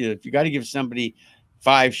if you got to give somebody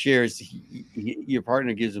 5 shares, your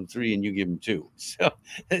partner gives them 3 and you give them 2. So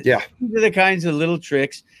yeah, these are the kinds of little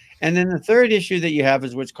tricks. And then the third issue that you have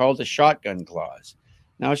is what's called a shotgun clause.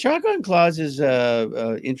 Now, a shotgun clause is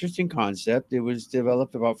an interesting concept. It was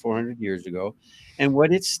developed about 400 years ago. And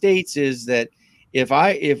what it states is that if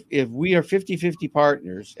we are 50-50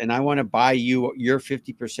 partners and I want to buy you your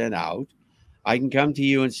 50% out, I can come to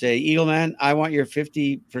you and say, Eagleman, I want your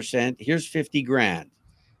 50%. Here's 50 grand.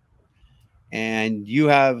 And you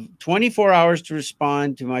have 24 hours to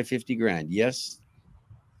respond to my 50 grand. Yes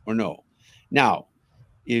or no. Now,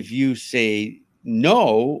 if you say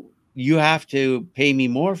no, you have to pay me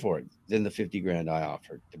more for it than the 50 grand I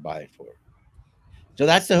offered to buy it for. So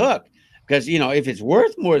that's the hook. Because, if it's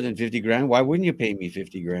worth more than 50 grand, why wouldn't you pay me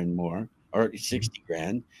 50 grand more or 60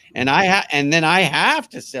 grand? And then I have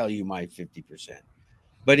to sell you my 50%.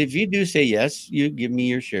 But if you do say yes, you give me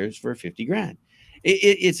your shares for 50 grand.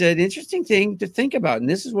 It's an interesting thing to think about. And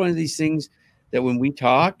this is one of these things that when we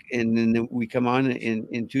talk and then we come on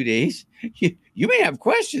in 2 days, you may have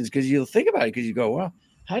questions because you'll think about it, because you go, well,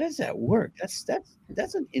 how does that work?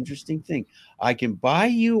 That's an interesting thing. I can buy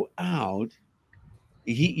you out.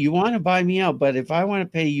 You want to buy me out, but if I want to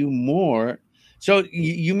pay you more, so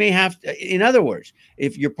you may have to, in other words,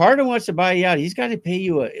 if your partner wants to buy you out, he's got to pay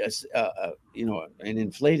you an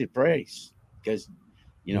inflated price, because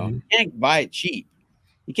you can't buy it cheap.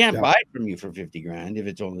 You can't buy it from you for 50 grand. If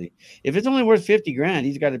it's only worth 50 grand,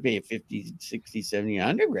 he's got to pay 50, 60, 70,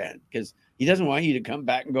 100 grand, because he doesn't want you to come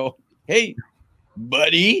back and go, hey,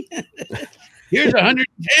 buddy, here's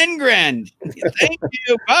 110 grand. Thank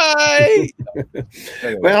you. Bye.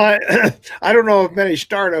 Well, I don't know if many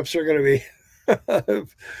startups are going to be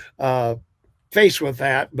faced with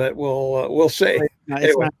that, but we'll see. It's not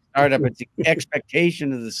a startup. It's the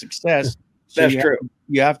expectation of the success. So That's true.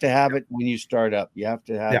 You have to have it when you start up. You have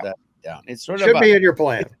to have that down. It's sort of should be in your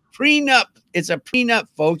plan. Prenup. It's a prenup,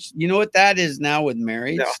 folks. You know what that is now with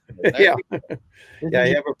marriage? No. Yeah. You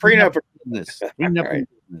have a prenup business. Prenup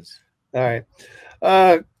business. All right.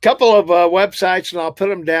 Couple of websites, and I'll put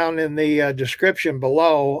them down in the description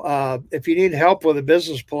below. If you need help with a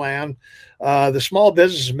business plan, the Small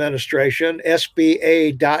Business Administration,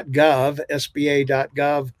 SBA.gov,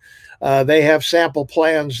 they have sample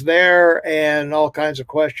plans there and all kinds of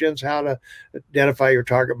questions, how to identify your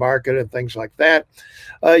target market and things like that.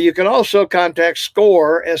 You can also contact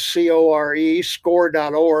SCORE, SCORE,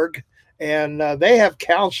 score.org, and they have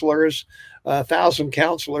counselors, 1,000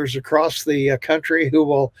 counselors across the country who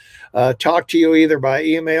will talk to you either by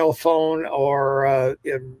email, phone, or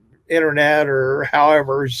internet, or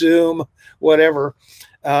however, Zoom, whatever.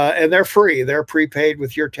 And they're free. They're prepaid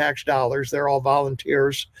with your tax dollars. They're all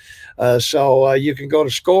volunteers. So you can go to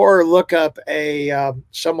SCORE, look up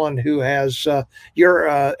someone who has your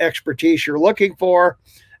expertise you're looking for.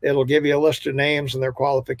 It'll give you a list of names and their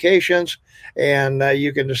qualifications, and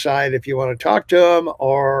you can decide if you want to talk to them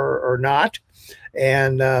or not.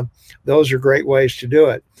 And those are great ways to do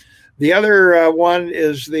it. The other one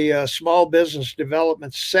is the Small Business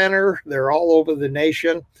Development Center. They're all over the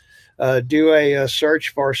nation. Do a search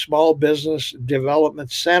for Small Business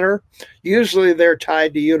Development Center. Usually they're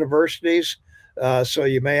tied to universities. So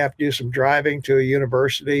you may have to do some driving to a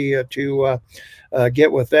university to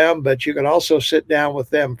get with them, but you can also sit down with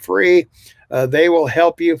them free. They will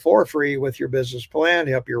help you for free with your business plan,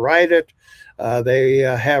 help you write it. They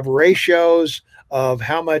have ratios of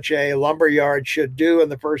how much a lumber yard should do in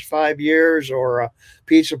the first 5 years, or a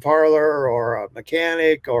pizza parlor, or a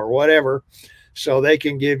mechanic, or whatever. So they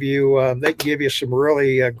can give you some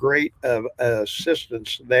really great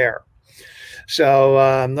assistance there.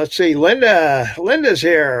 So let's see, Linda's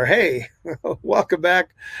here. Hey, welcome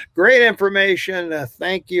back. Great information.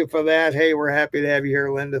 Thank you for that. Hey, we're happy to have you here,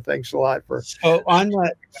 Linda. Thanks a lot for. So on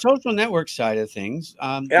the social network side of things,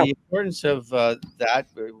 Yeah. the importance of that,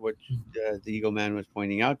 what the Eagle Man was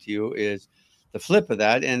pointing out to you, is the flip of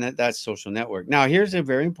that, and that's social network. Now, here's a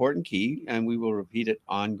very important key, and we will repeat it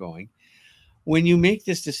ongoing. When you make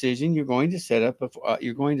this decision, you're going to set up a homepage.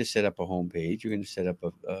 You're going to set up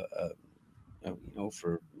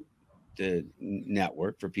for the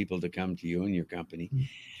network for people to come to you and your company,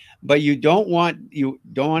 but you don't want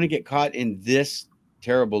to get caught in this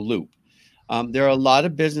terrible loop. There are a lot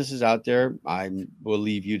of businesses out there. I will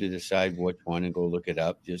leave you to decide which one and go look it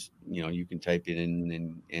up. Just, you can type it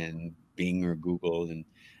in and Bing or Google and,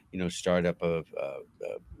 start up a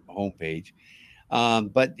homepage.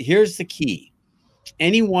 But here's the key.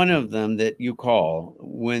 Any one of them that you call,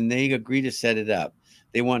 when they agree to set it up,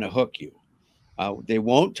 they want to hook you. They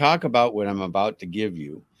won't talk about what I'm about to give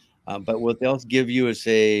you, but what they'll give you is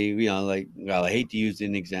say, I hate to use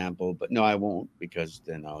an example, but no, I won't, because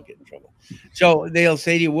then I'll get in trouble. So they'll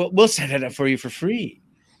say to you, we'll set it up for you for free.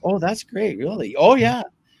 Oh, that's great. Really? Oh, yeah.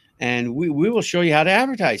 And we will show you how to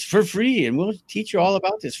advertise for free, and we'll teach you all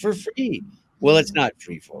about this for free. Well, it's not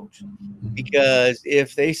free, folks, because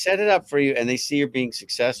if they set it up for you and they see you're being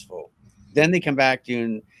successful, then they come back to you,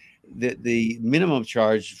 and the minimum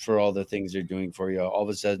charge for all the things they're doing for you all of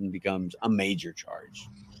a sudden becomes a major charge.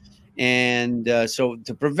 And so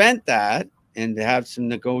to prevent that, and to have some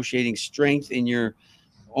negotiating strength in your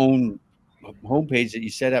own homepage that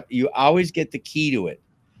you set up, you always get the key to it.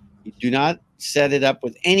 You do not set it up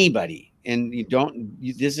with anybody, and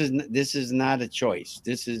this is not a choice.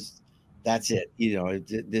 That's it.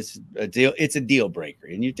 This is a deal. It's a deal breaker.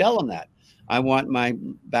 And you tell them that I want my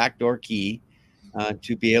backdoor key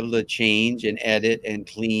to be able to change and edit and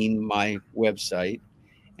clean my website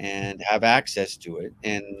and have access to it.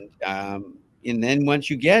 And then once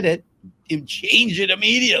you get it, you change it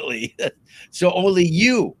immediately. So only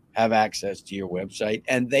you have access to your website,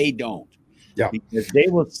 and they don't. Yeah. Because they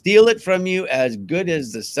will steal it from you as good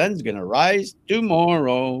as the sun's going to rise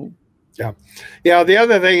tomorrow. Yeah. Yeah. The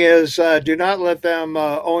other thing is, do not let them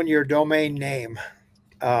own your domain name.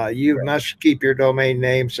 You must keep your domain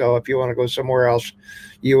name. So if you want to go somewhere else,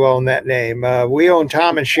 you own that name. We own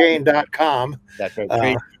TomandShane.com. That's right.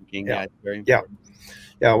 Very important.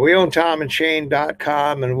 Yeah. We own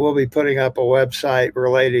TomandShane.com, and we'll be putting up a website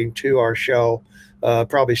relating to our show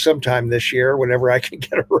probably sometime this year, whenever I can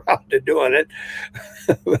get around to doing it.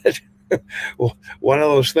 But one of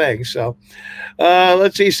those things. So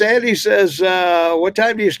let's see. Sandy says, what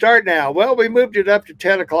time do you start now? Well, we moved it up to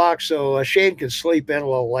 10 o'clock so Shane can sleep in a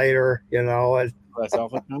little later, That's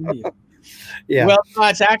awful time to you. Yeah. Well, no,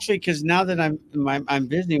 it's actually because now that I'm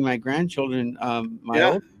visiting my grandchildren, my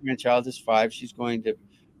old grandchild is 5. She's going to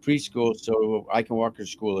preschool, so I can walk her to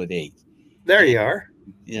school at 8. There you are.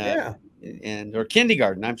 Yeah. Or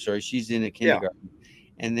kindergarten. I'm sorry. She's in a kindergarten. Yeah.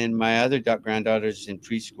 And then my other granddaughter's in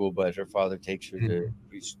preschool, but her father takes her to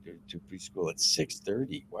preschool at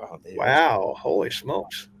 6:30. Wow. Wow. Holy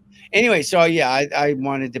smokes. Anyway, so I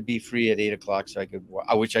wanted to be free at 8 o'clock so I could,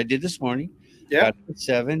 which I did this morning. Yeah. Got up at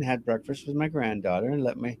 7, had breakfast with my granddaughter, and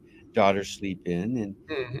let my daughter sleep in. And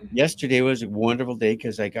yesterday was a wonderful day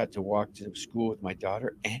because I got to walk to school with my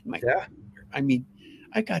daughter and my granddaughter. I mean,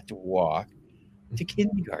 I got to walk to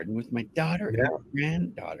kindergarten with my daughter and my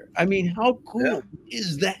granddaughter. I mean, how cool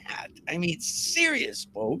is that? I mean, serious,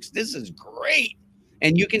 folks. This is great.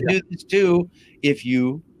 And you can do this too if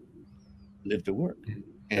you live to work.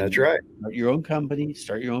 And that's right. Start your own company,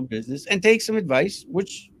 start your own business, and take some advice,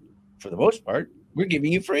 which for the most part, we're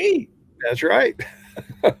giving you free. That's right.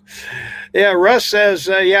 Yeah, Russ says,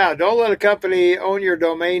 don't let a company own your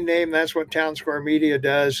domain name. That's what Town Square Media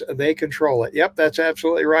does. They control it. Yep, that's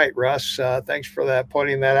absolutely right, Russ. Thanks for that,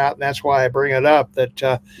 pointing that out. And that's why I bring it up,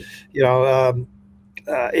 that,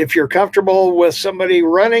 if you're comfortable with somebody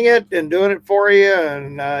running it and doing it for you,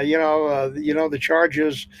 and, the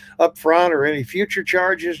charges up front or any future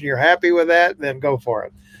charges, and you're happy with that, then go for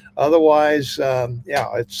it. Otherwise,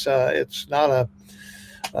 it's not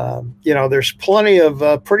There's plenty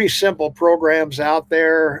of pretty simple programs out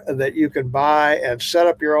there that you can buy and set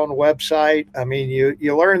up your own website. I mean,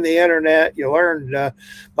 you learn the internet, you learn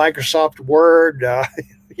Microsoft Word.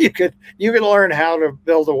 You can learn how to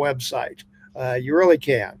build a website. You really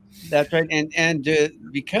can. That's right. And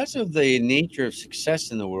because of the nature of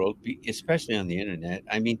success in the world, especially on the internet,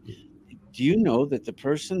 I mean, do you know that the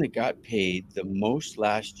person that got paid the most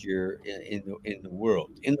last year in the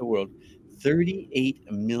world,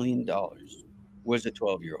 $38 million was a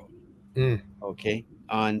 12-year-old? Mm, Okay,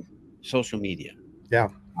 on social media. yeah.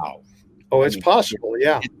 Wow. Oh, I it's mean, possible.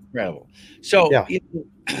 Yeah. it's incredible. So, Yeah.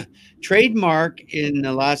 trademark in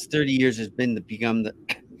the last 30 years has become the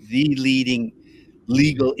leading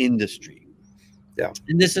legal industry. Yeah.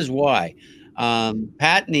 And this is why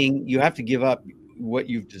patenting, you have to give up what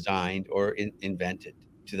you've designed or invented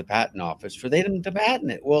to the patent office for them to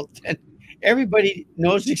patent it. Well, then everybody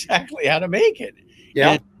knows exactly how to make it.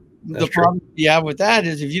 Yeah. And That's the true. problem you have with that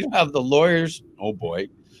is if you don't have the lawyers, oh boy,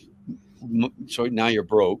 so now you're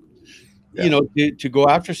broke, Yeah. to go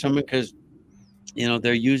after someone because,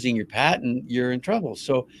 they're using your patent, you're in trouble.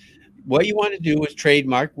 So what you want to do is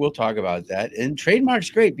trademark. We'll talk about that. And trademark's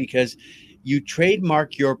great because you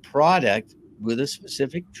trademark your product with a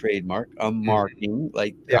specific trademark, a Mm, marking,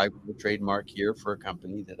 like yeah. I have a trademark here for a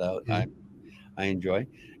company that I, Mm, I enjoy.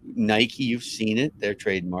 Nike, you've seen it, their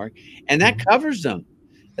trademark. And that mm, covers them.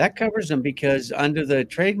 That covers them because under the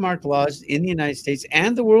trademark laws in the United States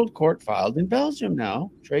and the World Court filed in Belgium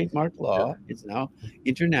now, trademark yeah. law is now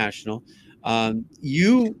international.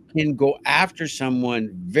 You can go after someone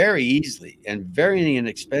very easily and very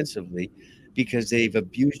inexpensively because they've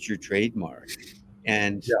abused your trademark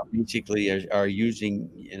and Yeah. basically are using,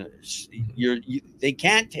 they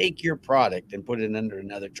can't take your product and put it under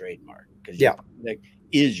another trademark because your Yeah. product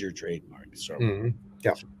is your trademark. So Mm,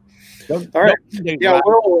 yeah. don't, All right. don't they Yeah,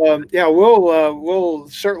 run we'll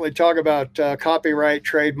certainly talk about copyright,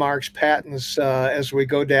 trademarks, patents as we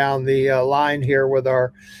go down the line here with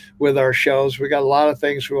our shows. We got a lot of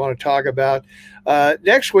things we want to talk about.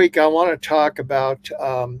 Next week, I want to talk about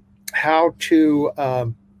how to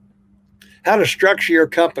um, how to structure your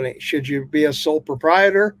company. Should you be a sole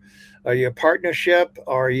proprietor? Are you a partnership?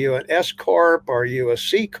 Are you an S corp? Are you a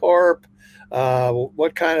C corp?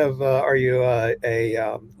 What kind of are you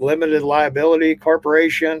limited liability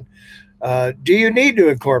corporation? Do you need to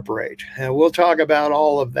incorporate? And we'll talk about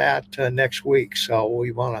all of that next week. So we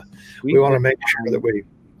we want plan to make sure that on, we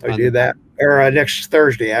on do the that. Or next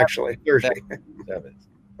Thursday, actually Thursday. 7th.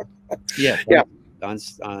 Yes, Yeah, on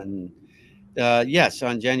yes,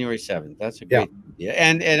 on January 7th. That's a yeah. great idea.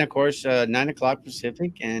 And of course, 9 o'clock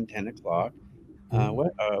Pacific and 10 o'clock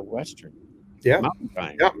Mhm. Western Yeah, Mountain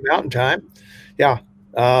Time. yeah. Mountain time. Yeah.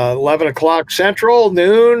 11 o'clock Central,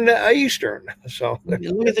 noon Eastern. So Look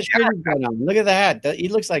at the shirt he's got on. Look at the hat. He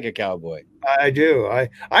looks like a cowboy. I do. I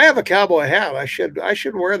have a cowboy hat. I should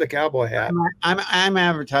wear the cowboy hat. I'm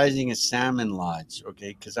advertising a salmon lodge, okay?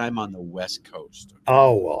 Because I'm on the West Coast. Okay?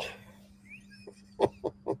 Oh well,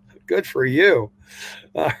 good for you.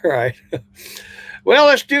 All right. Well,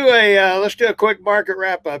 let's do a quick market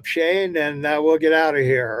wrap up, Shane, and we'll get out of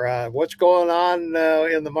here. What's going on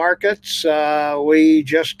in the markets? We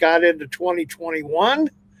just got into 2021.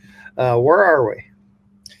 Where are we?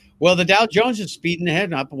 Well, the Dow Jones is speeding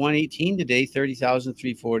ahead, up 118 today,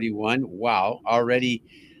 30,341. Wow. Already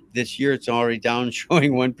this year, it's already down,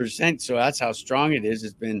 showing 1%. So that's how strong it is.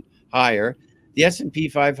 It's been higher. The S&P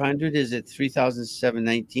 500 is at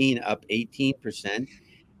 3,719, up 18%.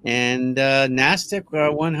 And Nasdaq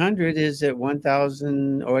 100 is at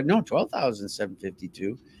 1,000, or no,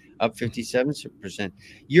 12,752, up 57%.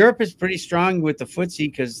 Europe is pretty strong with the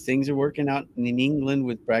FTSE because things are working out in England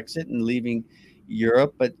with Brexit and leaving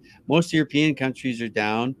Europe, but most European countries are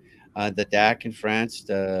down. The DAC in France,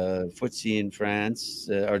 the FTSE in France,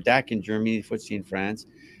 or DAC in Germany, FTSE in France.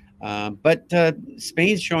 But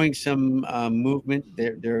Spain's showing some movement.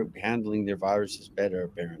 They're handling their viruses better,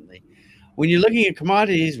 apparently. When you're looking at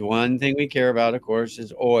commodities, one thing we care about, of course,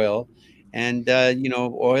 is oil. And,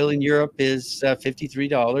 oil in Europe is $53,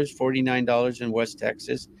 $49 in West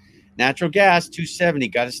Texas. Natural gas, 270.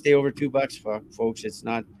 Got to stay over $2, folks. It's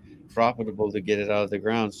not profitable to get it out of the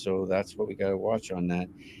ground. So that's what we got to watch on that.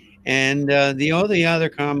 And the only other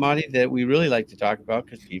commodity that we really like to talk about,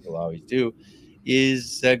 because people always do,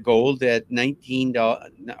 is gold at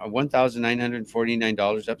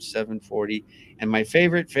 $1,949, up 740. And my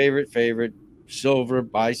favorite, silver,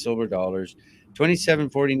 buy silver dollars,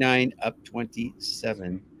 27.49, up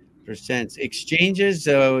 27%. Exchanges,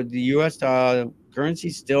 the U.S. Currency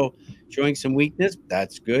still showing some weakness.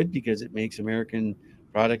 That's good because it makes American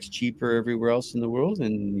products cheaper everywhere else in the world,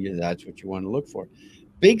 and that's what you want to look for.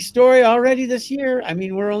 Big story already this year. I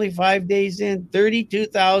mean, we're only 5 days in,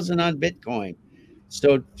 32,000 on Bitcoin.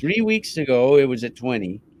 So 3 weeks ago, it was at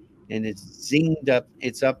 20, and it's zinged up.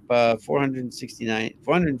 It's up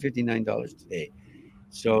 $459 today.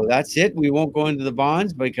 So that's it. We won't go into the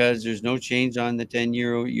bonds because there's no change on the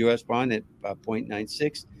 10-year US bond at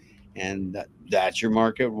 0.96. And that's your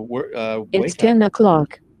market. It's 10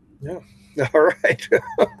 o'clock. Yeah. All right.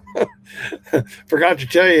 Forgot to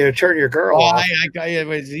tell you to turn your girl off. I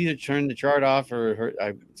was either turn the chart off or her.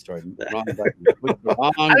 I started wrong button.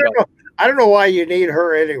 I don't know why you need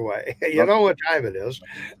her anyway. You know what time it is.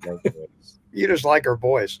 You just like her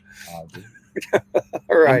voice. All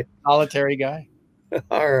right. Solitary guy.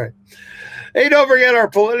 All right. Hey, don't forget our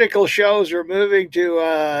political shows are moving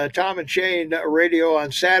to Tom and Shane Radio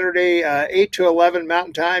on Saturday, 8 to 11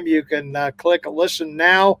 Mountain Time. You can click listen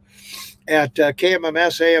now at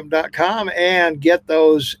KMMSAM.com and get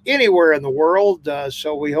those anywhere in the world.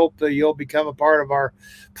 So we hope that you'll become a part of our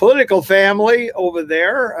political family over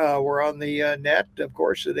there. We're on the net, of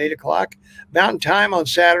course, at 8 o'clock Mountain Time on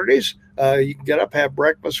Saturdays. You can get up, have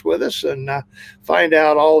breakfast with us, and find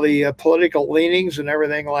out all the political leanings and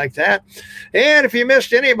everything like that. And if you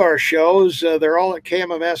missed any of our shows, they're all at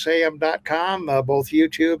KMMSAM.com. Both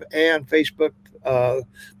YouTube and Facebook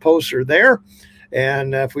posts are there.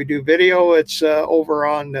 And if we do video, it's over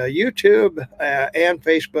on YouTube and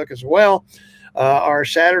Facebook as well. Our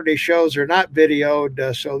Saturday shows are not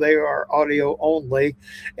videoed, so they are audio only.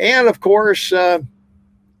 And of course, if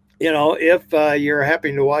you're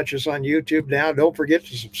happy to watch us on YouTube now, don't forget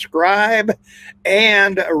to subscribe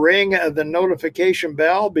and ring the notification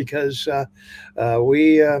bell because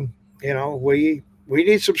we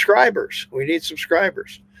need subscribers. We need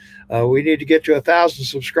subscribers. We need to get to 1,000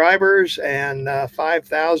 subscribers and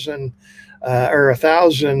 5,000 or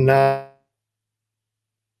 1,000